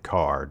out of the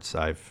cards.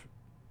 I've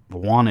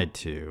wanted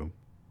to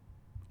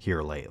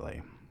here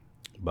lately,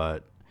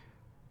 but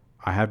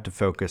I have to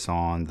focus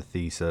on the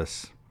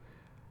thesis.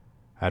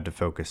 I have to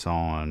focus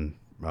on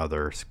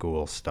other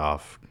school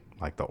stuff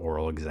like the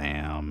oral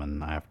exam,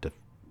 and I have to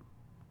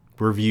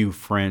review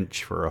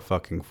French for a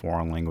fucking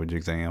foreign language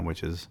exam,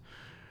 which is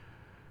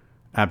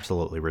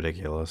absolutely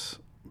ridiculous.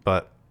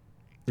 But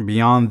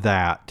beyond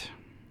that,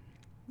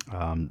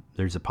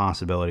 there's a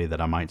possibility that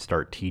I might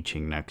start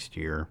teaching next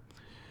year.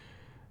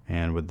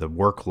 And with the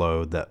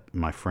workload that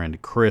my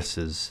friend Chris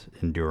is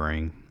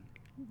enduring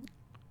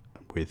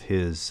with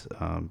his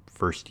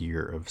first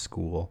year of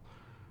school,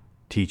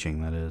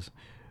 teaching that is,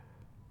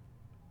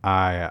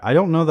 I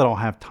don't know that I'll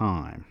have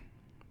time.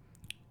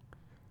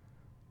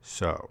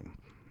 So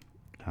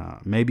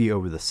maybe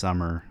over the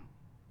summer,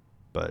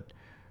 but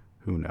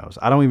who knows?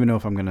 I don't even know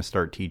if I'm going to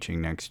start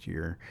teaching next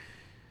year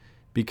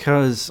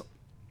because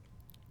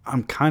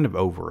I'm kind of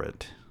over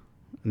it.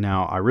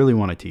 Now, I really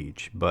want to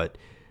teach, but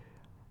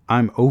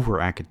I'm over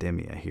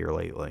academia here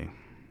lately.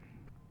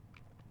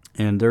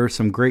 And there are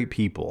some great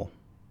people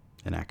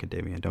in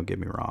academia, don't get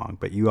me wrong,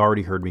 but you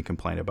already heard me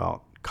complain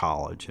about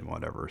college and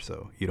whatever,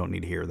 so you don't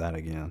need to hear that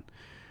again.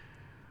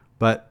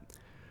 But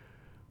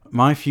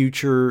my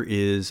future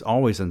is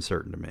always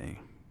uncertain to me,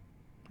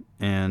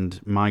 and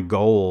my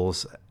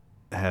goals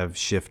have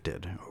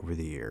shifted over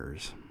the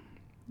years.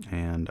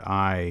 And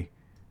I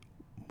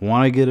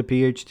want to get a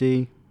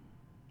PhD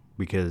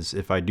because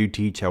if I do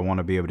teach, I want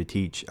to be able to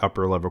teach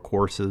upper level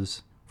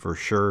courses for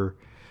sure.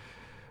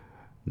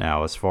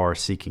 Now, as far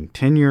as seeking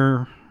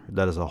tenure,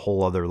 that is a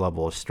whole other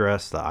level of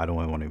stress that I don't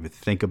even want to even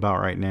think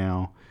about right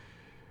now.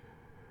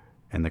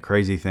 And the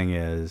crazy thing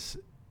is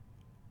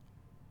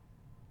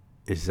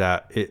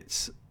that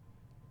it's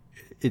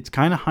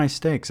kind of high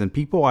stakes, and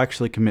people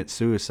actually commit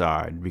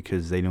suicide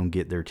because they don't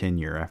get their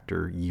tenure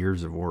after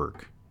years of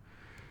work.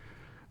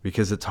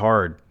 Because it's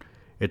hard.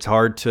 It's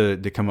hard to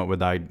come up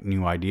with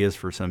new ideas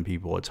for some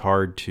people. It's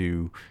hard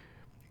to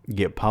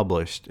get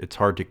published. It's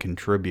hard to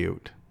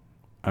contribute.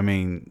 I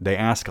mean, they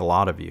ask a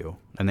lot of you,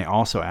 and they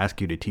also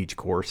ask you to teach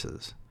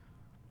courses.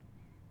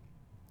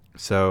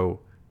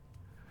 So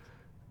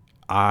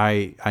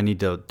I need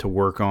to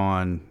work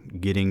on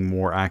getting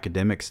more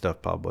academic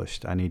stuff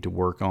published. I need to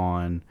work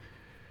on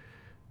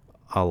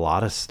a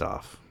lot of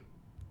stuff.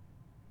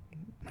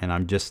 And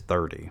I'm just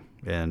 30.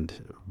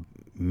 And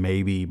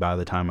maybe by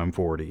the time I'm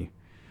 40,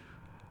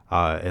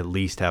 at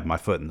least have my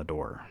foot in the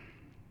door.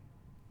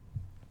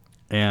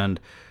 And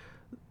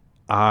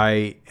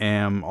I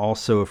am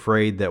also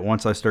afraid that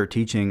once I start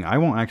teaching, I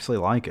won't actually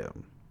like it.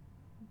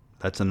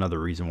 That's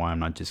another reason why I'm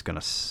not just going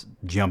to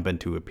jump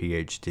into a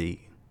PhD.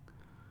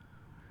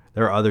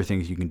 There are other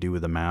things you can do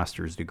with a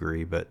master's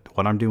degree, but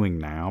what I'm doing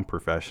now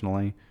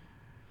professionally,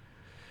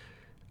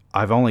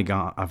 I've only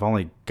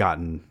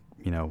gotten,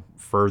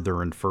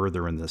 further and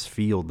further in this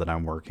field that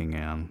I'm working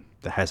in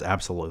that has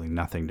absolutely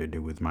nothing to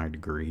do with my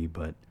degree.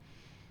 But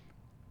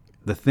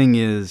the thing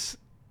is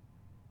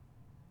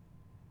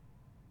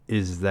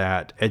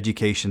that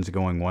education's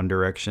going one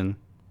direction,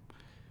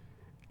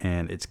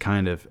 and it's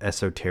kind of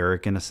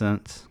esoteric in a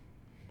sense,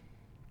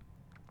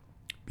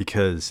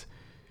 because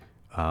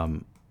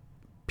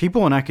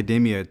people in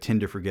academia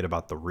tend to forget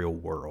about the real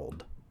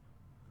world.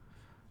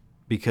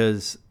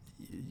 Because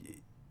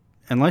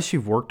unless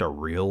you've worked a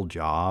real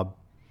job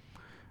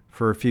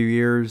for a few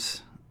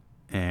years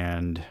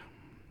and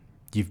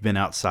you've been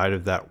outside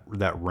of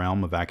that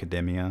realm of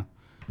academia,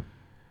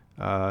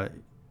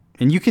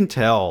 and you can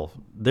tell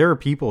there are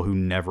people who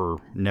never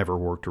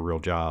worked a real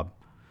job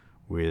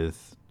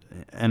with,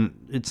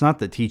 and it's not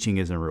that teaching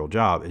isn't a real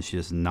job, it's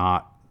just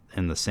not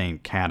in the same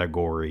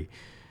category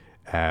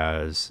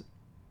as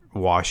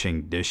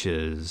washing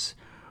dishes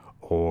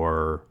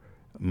or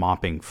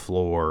mopping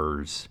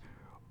floors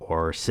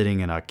or sitting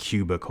in a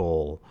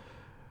cubicle.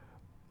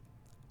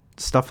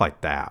 stuff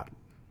like that.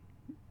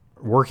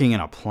 Working in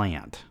a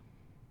plant,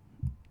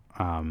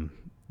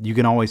 you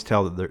can always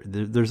tell that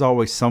there's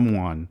always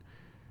someone.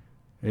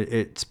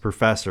 It's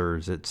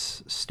professors,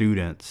 it's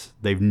students.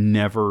 They've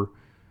never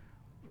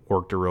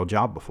worked a real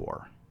job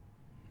before.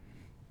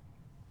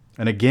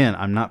 And again,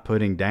 I'm not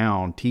putting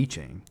down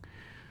teaching,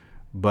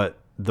 but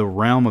the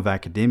realm of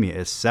academia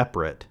is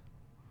separate,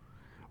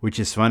 which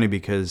is funny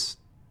because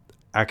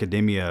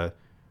academia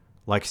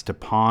likes to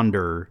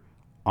ponder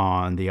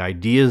on the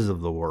ideas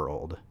of the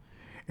world.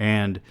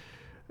 And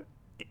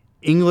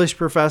English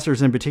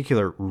professors in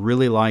particular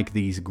really like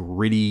these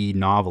gritty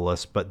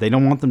novelists, but they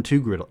don't want them too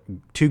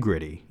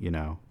gritty, you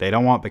know. They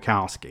don't want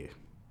Bukowski.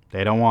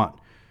 They don't want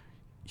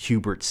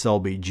Hubert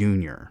Selby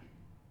Jr.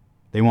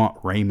 They want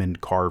Raymond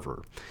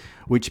Carver,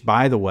 which,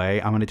 by the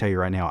way, I'm going to tell you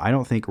right now, I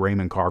don't think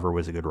Raymond Carver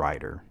was a good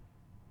writer.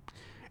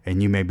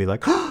 And you may be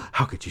like, oh,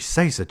 how could you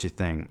say such a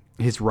thing?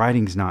 His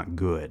writing's not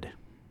good.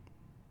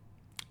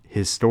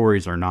 His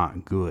stories are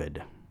not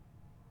good.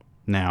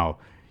 Now,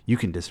 you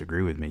can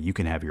disagree with me. You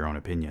can have your own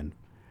opinion.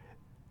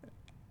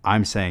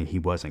 I'm saying he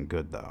wasn't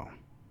good, though.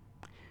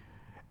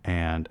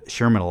 And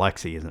Sherman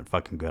Alexie isn't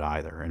fucking good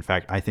either. In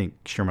fact, I think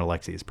Sherman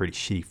Alexie is a pretty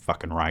shitty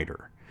fucking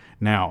writer.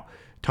 Now,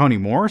 Toni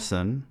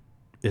Morrison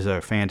is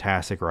a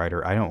fantastic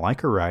writer. I don't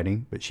like her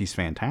writing, but she's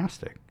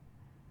fantastic.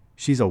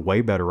 She's a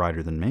way better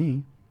writer than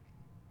me.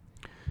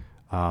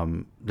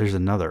 There's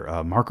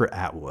another, Margaret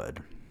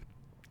Atwood,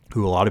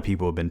 who a lot of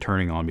people have been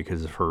turning on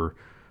because of her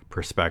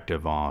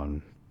perspective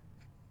on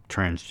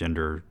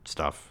transgender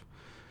stuff.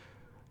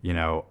 You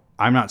know,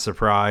 I'm not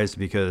surprised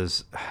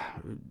because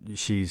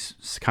she's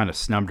kind of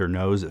snubbed her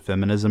nose at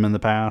feminism in the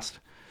past.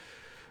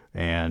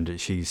 And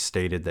she's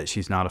stated that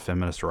she's not a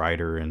feminist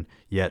writer, and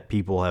yet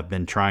people have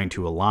been trying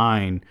to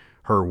align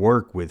her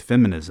work with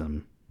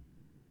feminism.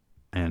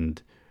 And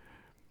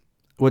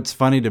what's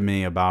funny to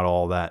me about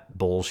all that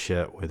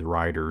bullshit with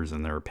writers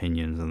and their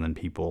opinions, and then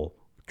people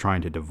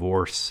trying to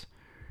divorce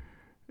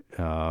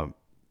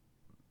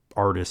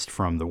artists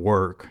from the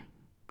work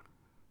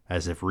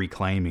as if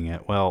reclaiming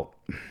it. Well,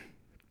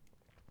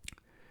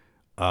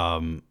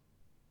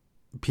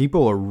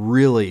 people are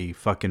really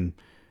fucking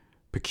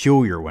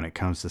peculiar when it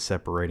comes to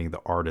separating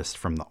the artist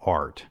from the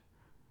art.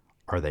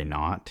 Are they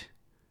not?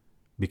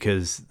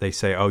 Because they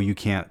say, oh, you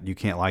can't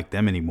like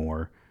them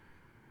anymore.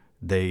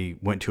 They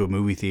went to a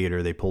movie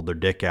theater, they pulled their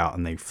dick out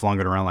and they flung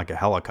it around like a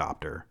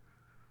helicopter.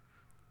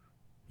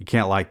 You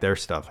can't like their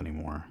stuff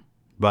anymore.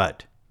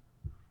 But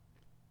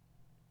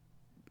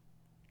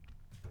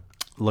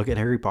look at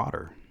Harry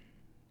Potter.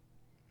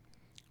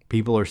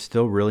 People are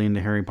still really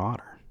into Harry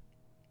Potter.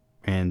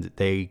 And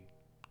they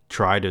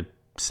try to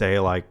say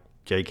like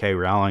J.K.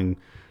 Rowling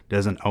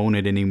doesn't own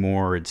it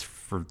anymore. It's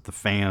for the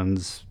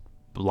fans,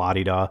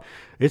 blah-de-da.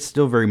 It's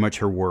still very much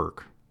her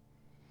work.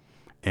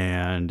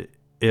 And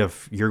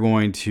if you're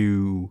going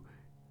to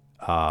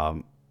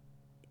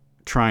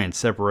try and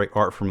separate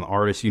art from the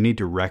artist, you need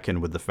to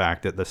reckon with the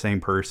fact that the same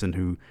person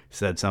who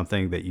said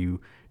something that you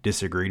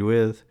disagreed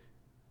with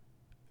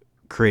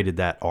created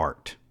that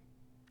art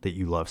that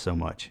you love so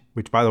much.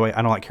 Which, by the way,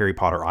 I don't like Harry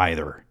Potter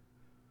either.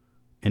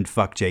 And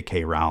fuck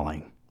J.K.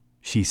 Rowling.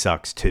 She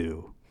sucks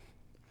too.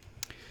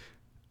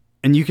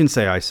 And you can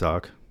say I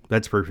suck.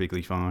 That's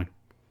perfectly fine.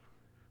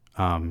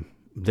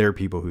 There are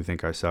people who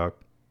think I suck.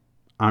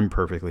 I'm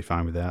perfectly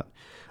fine with that.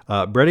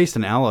 Bret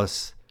Easton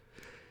Ellis,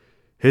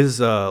 his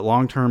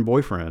long-term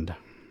boyfriend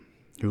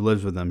who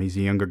lives with him, he's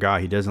a younger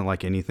guy. He doesn't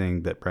like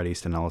anything that Bret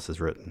Easton Ellis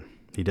has written.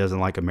 He doesn't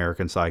like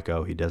American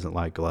Psycho. He doesn't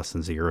like Less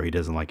Than Zero. He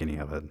doesn't like any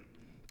of it.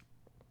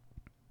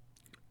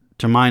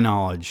 To my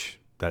knowledge,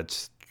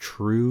 that's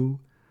true.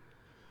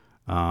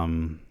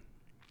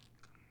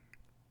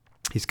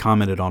 He's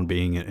commented on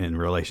being in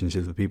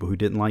relationships with people who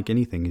didn't like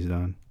anything he's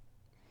done.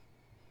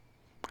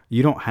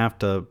 You don't have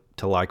to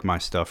like my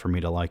stuff for me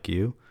to like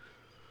you.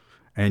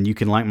 And you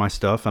can like my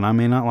stuff and I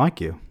may not like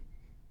you.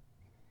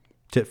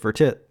 Tit for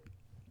tit.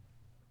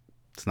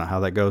 It's not how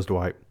that goes,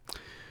 Dwight.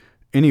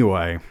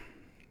 Anyway,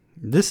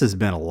 this has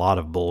been a lot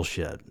of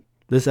bullshit.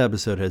 This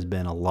episode has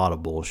been a lot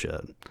of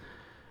bullshit.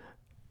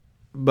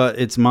 But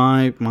it's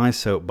my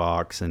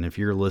soapbox, and if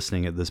you're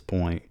listening at this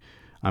point,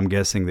 I'm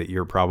guessing that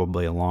you're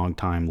probably a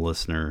long-time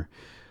listener.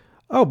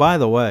 Oh, by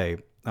the way,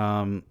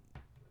 I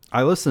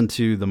listened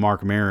to the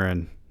Mark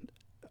Maron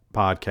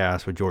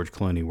podcast with George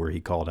Clooney where he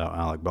called out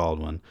Alec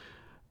Baldwin.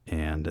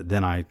 And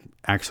then I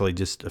actually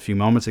just a few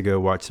moments ago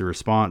watched the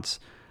response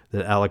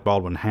that Alec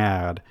Baldwin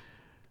had.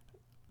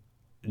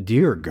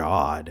 Dear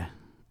God.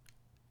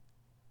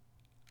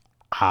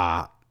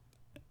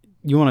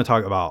 You want to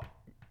talk about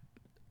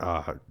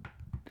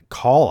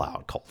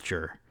call-out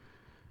culture.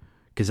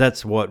 Because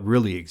that's what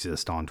really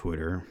exists on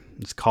Twitter.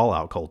 It's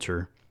call-out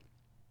culture.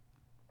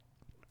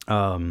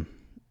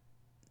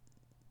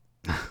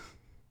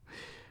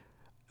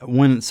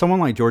 When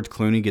someone like George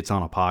Clooney gets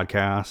on a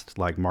podcast,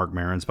 like Mark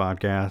Maron's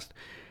podcast,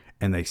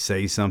 and they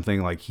say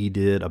something like he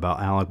did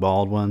about Alec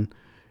Baldwin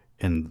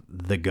and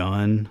the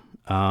gun,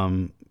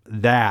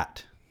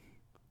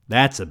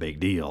 that's a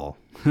big deal.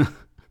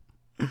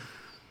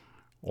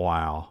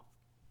 Wow.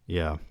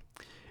 Yeah.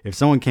 If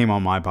someone came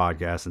on my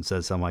podcast and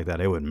said something like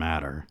that, it wouldn't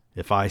matter.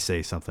 If I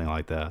say something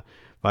like that,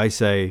 if I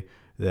say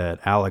that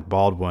Alec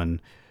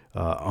Baldwin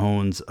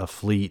owns a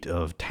fleet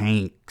of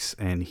tanks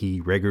and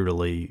he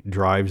regularly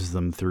drives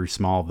them through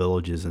small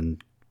villages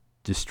and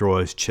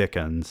destroys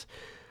chickens,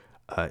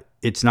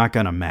 it's not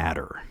going to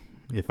matter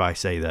if I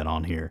say that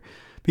on here.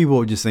 People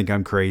will just think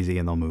I'm crazy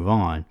and they'll move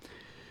on.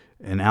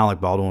 And Alec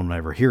Baldwin will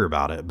never hear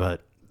about it.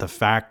 But the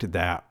fact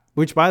that,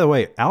 which by the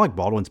way, Alec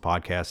Baldwin's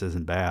podcast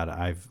isn't bad.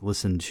 I've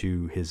listened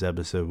to his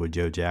episode with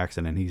Joe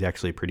Jackson, and he's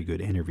actually a pretty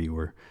good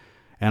interviewer.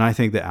 And I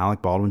think that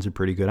Alec Baldwin's a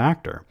pretty good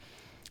actor.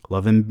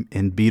 Love him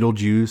in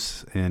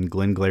Beetlejuice and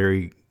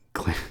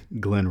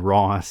Glenn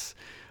Ross.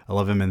 I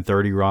love him in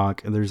 30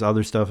 Rock. And there's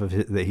other stuff of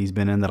his, that he's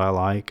been in that I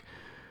like.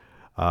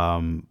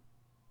 But,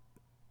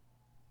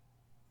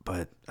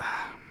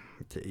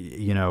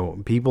 you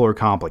know, people are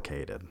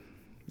complicated.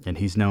 And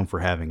he's known for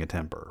having a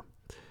temper.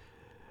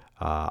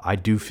 I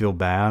do feel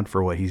bad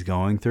for what he's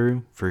going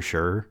through, for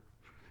sure.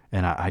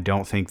 And I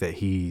don't think that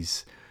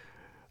he's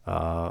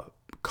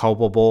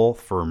culpable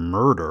for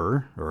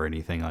murder or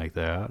anything like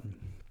that.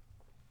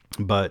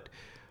 But,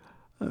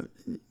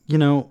 you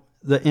know,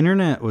 the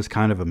internet was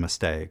kind of a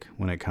mistake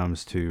when it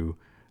comes to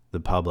the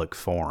public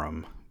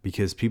forum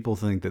because people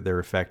think that they're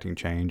affecting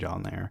change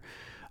on there.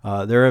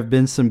 There have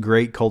been some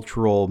great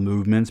cultural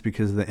movements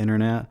because of the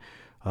internet,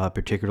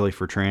 particularly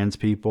for trans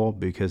people,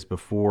 because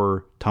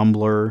before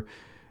Tumblr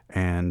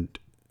and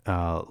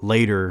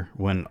later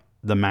when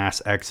the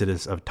mass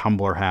exodus of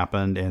Tumblr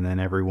happened and then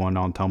everyone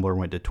on Tumblr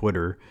went to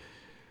Twitter,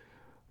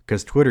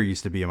 because Twitter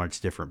used to be a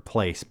much different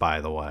place, by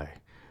the way.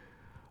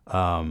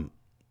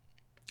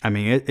 I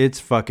mean, it's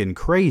fucking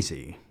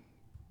crazy,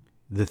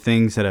 the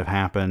things that have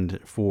happened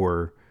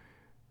for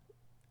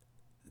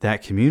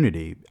that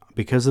community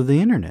because of the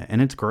internet,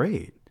 and it's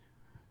great.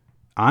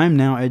 I'm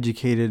now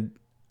educated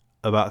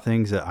about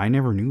things that I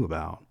never knew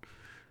about,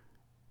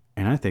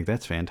 and I think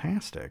that's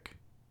fantastic.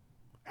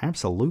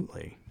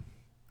 Absolutely.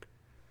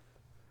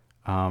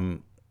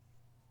 Now,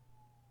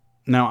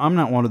 I'm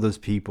not one of those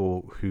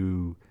people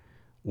who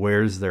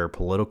wears their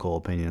political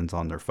opinions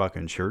on their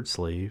fucking shirt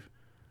sleeve,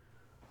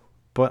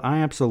 but I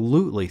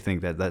absolutely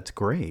think that that's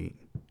great.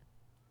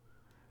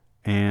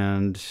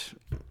 And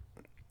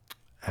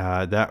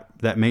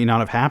that may not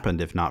have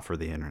happened if not for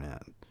the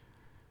internet.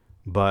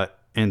 But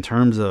in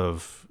terms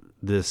of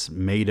this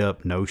made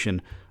up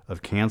notion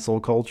of cancel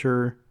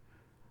culture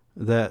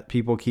that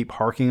people keep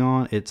harking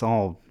on, it's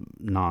all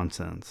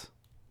nonsense.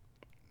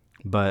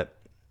 But,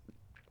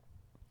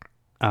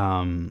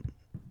 you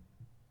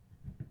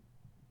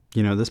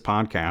know, this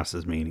podcast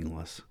is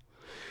meaningless.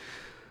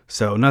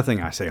 So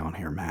nothing I say on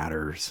here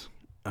matters.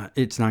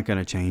 It's not going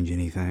to change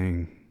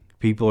anything.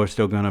 People are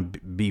still going to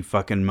be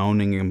fucking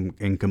moaning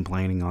and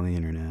complaining on the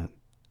internet.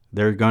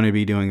 They're going to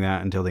be doing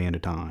that until the end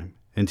of time.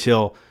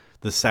 Until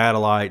the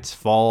satellites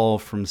fall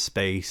from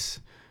space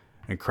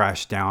and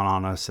crash down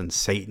on us and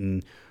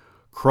Satan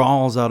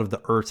crawls out of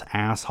the Earth's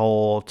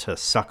asshole to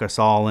suck us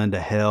all into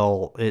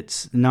hell.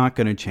 It's not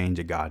going to change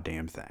a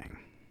goddamn thing.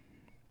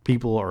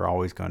 People are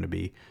always going to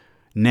be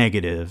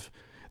negative.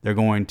 They're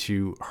going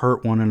to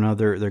hurt one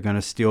another. They're going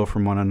to steal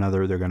from one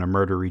another. They're going to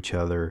murder each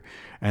other.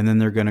 And then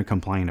they're going to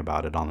complain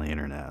about it on the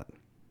internet.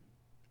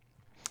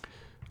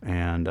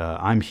 And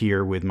I'm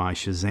here with my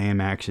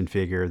Shazam action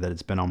figure that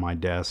it's been on my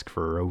desk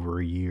for over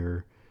a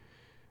year.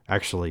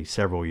 Actually,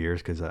 several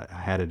years, because I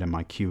had it in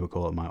my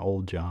cubicle at my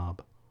old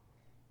job.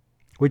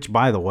 Which,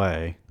 by the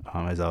way,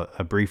 as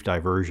a brief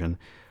diversion,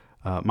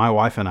 my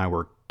wife and I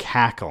were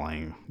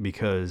cackling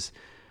because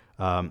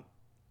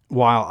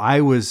while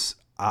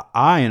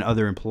I and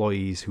other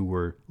employees who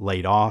were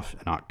laid off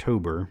in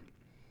October,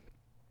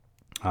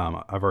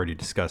 I've already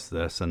discussed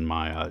this in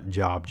my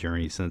job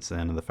journey since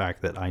then, and the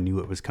fact that I knew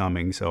it was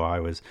coming, so I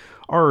was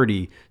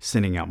already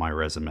sending out my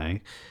resume,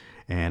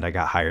 and I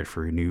got hired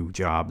for a new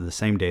job the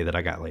same day that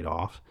I got laid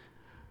off.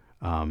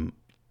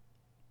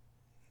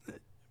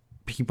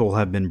 People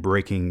have been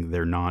breaking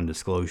their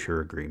non-disclosure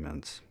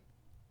agreements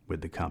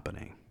with the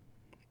company.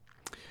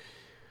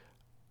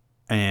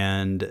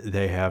 And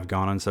they have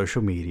gone on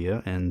social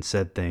media and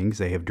said things.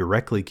 They have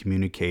directly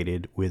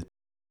communicated with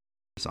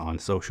on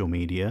social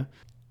media.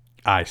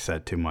 I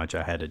said too much.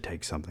 I had to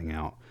take something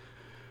out.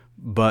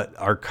 But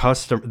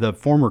the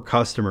former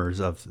customers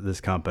of this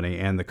company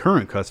and the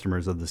current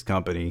customers of this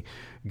company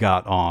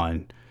got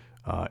on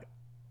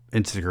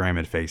Instagram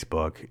and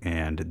Facebook,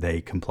 and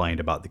they complained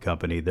about the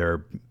company. There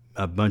are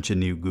a bunch of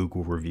new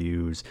Google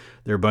reviews.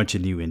 There are a bunch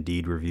of new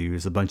Indeed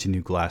reviews, a bunch of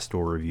new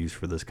Glassdoor reviews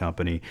for this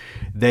company.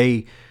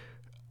 They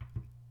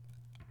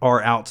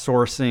are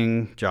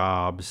outsourcing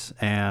jobs.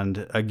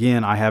 And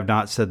again, I have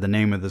not said the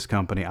name of this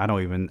company. I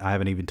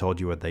haven't even told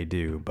you what they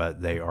do,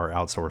 but they are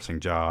outsourcing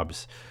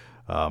jobs.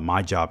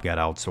 My job got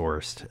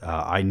outsourced.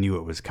 I knew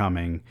it was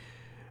coming.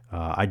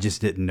 I just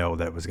didn't know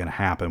that it was going to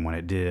happen when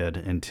it did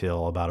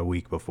until about a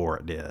week before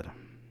it did.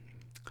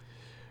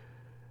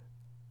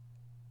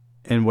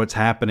 And what's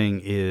happening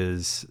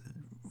is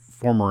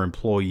former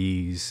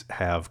employees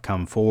have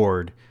come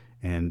forward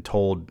and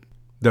told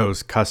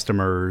those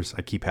customers,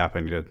 I keep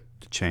happening to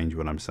change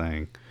what I'm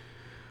saying,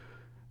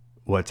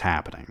 what's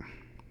happening.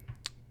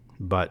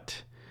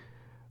 But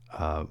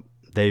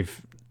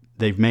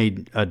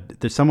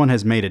someone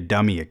has made a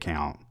dummy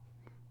account,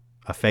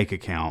 a fake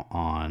account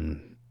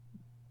on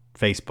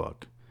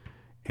Facebook,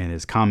 and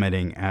is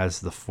commenting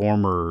as the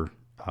former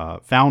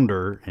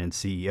founder and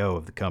CEO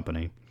of the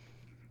company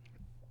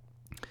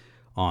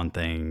on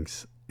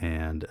things,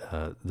 and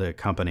the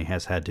company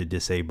has had to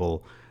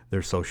disable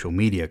their social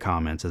media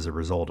comments as a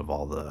result of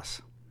all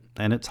this.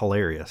 And it's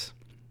hilarious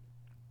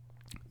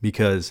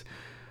because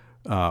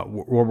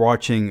we're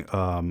watching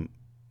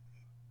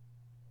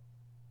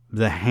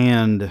the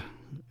hand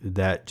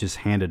that just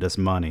handed us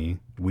money.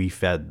 We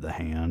fed the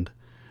hand.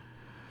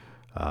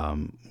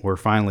 We're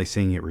finally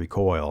seeing it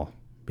recoil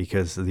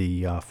because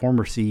the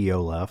former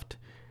CEO left.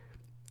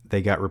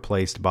 They got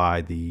replaced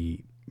by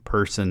the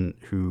person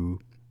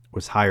who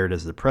was hired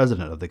as the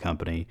president of the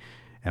company.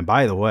 And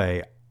by the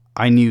way,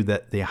 I knew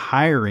that the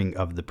hiring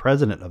of the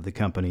president of the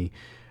company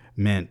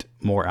meant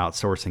more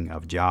outsourcing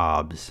of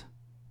jobs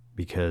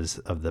because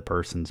of the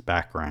person's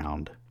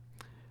background.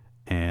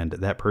 And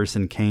that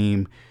person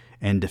came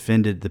and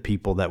defended the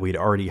people that we'd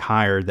already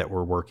hired that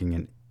were working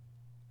in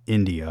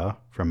India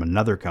from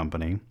another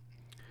company,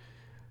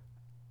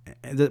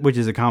 which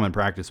is a common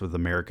practice with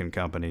American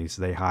companies.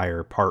 They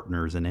hire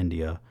partners in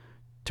India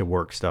to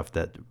work stuff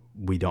that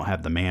we don't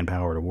have the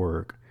manpower to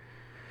work.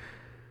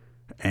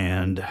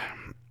 And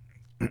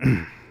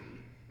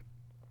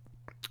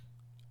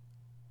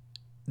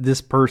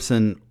this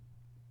person,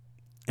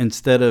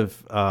 instead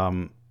of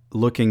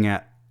looking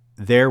at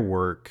their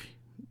work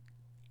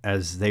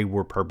as they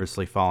were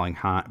purposely falling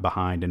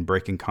behind and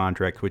breaking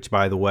contracts, which,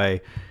 by the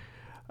way,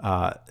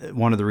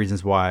 one of the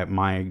reasons why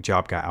my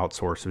job got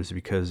outsourced was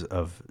because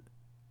of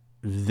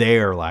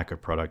their lack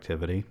of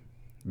productivity,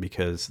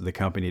 because the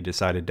company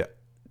decided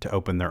to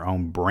open their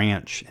own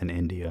branch in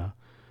India.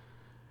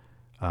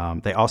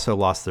 They also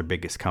lost their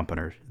biggest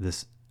customer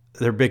this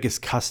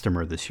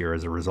year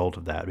as a result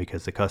of that,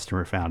 because the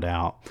customer found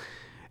out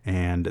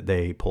and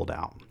they pulled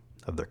out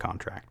of their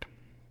contract.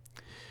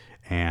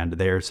 And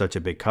they're such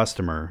a big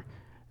customer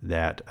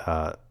that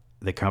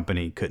the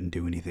company couldn't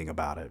do anything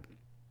about it.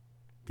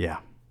 Yeah.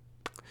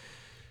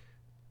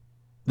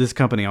 This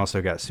company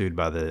also got sued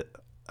by the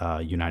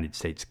United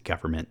States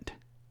government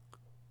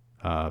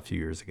a few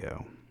years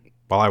ago,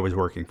 while I was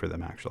working for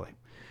them, actually.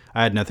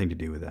 I had nothing to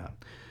do with that.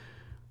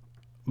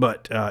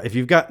 But if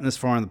you've gotten this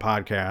far in the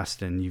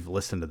podcast and you've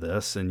listened to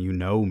this and you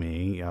know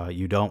me,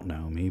 you don't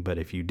know me, but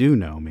if you do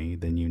know me,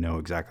 then you know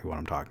exactly what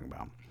I'm talking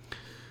about.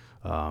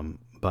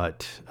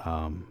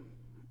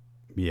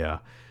 Yeah.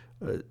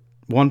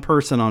 One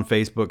person on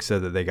Facebook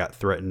said that they got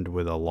threatened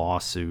with a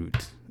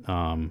lawsuit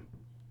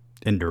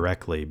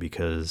indirectly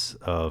because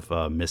of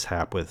a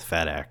mishap with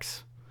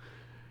FedEx.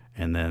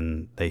 And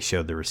then they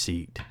showed the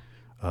receipt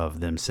of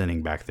them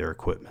sending back their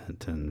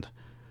equipment. And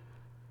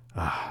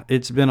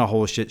it's been a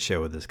whole shit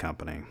show with this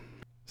company.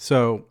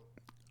 So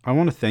I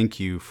want to thank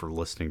you for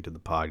listening to the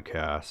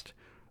podcast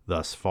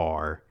thus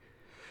far.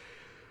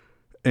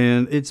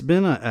 And it's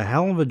been a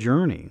hell of a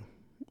journey.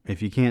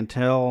 If you can't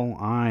tell,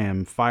 I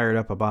am fired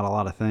up about a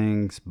lot of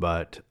things,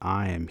 but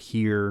I am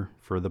here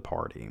for the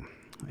party.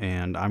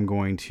 And I'm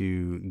going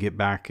to get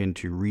back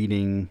into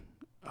reading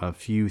a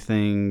few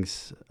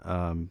things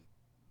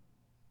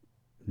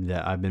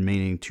that I've been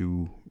meaning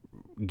to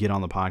get on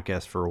the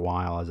podcast for a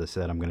while. As I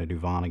said, I'm going to do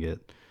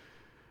Vonnegut.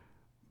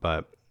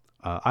 But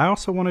I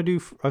also want to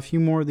do a few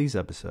more of these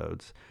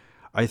episodes.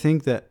 I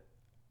think that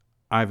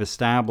I've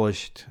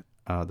established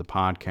the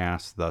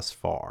podcast thus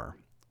far.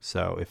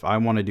 So if I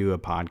want to do a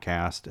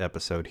podcast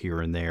episode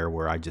here and there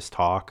where I just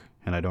talk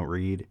and I don't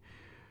read,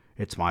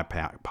 it's my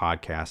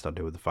podcast. I'll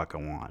do what the fuck I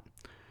want.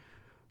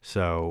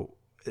 So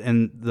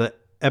in the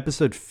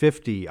episode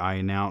 50, I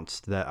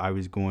announced that I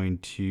was going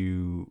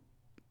to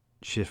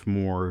shift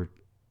more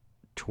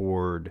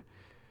toward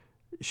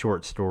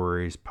short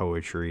stories,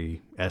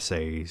 poetry,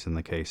 essays in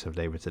the case of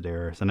David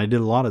Sedaris. And I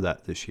did a lot of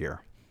that this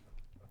year.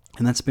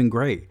 And that's been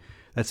great.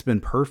 That's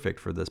been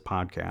perfect for this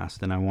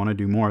podcast. And I want to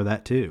do more of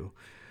that too.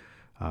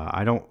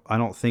 I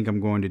don't think I'm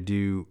going to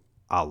do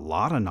a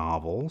lot of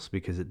novels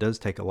because it does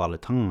take a lot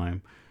of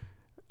time.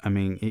 I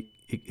mean,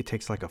 it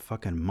takes like a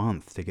fucking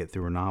month to get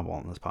through a novel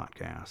on this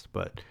podcast.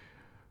 But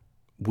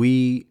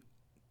we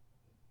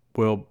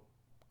will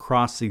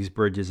cross these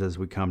bridges as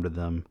we come to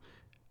them.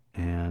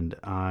 And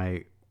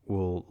I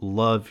will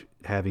love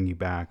having you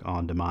back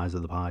on Demise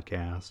of the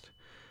Podcast.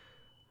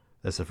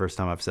 That's the first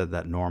time I've said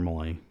that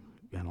normally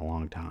in a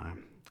long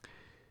time.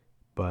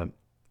 But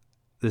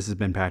this has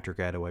been Patrick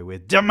Attaway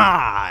with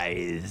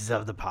Demise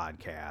of the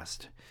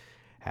Podcast.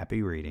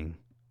 Happy reading.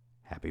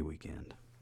 Happy weekend.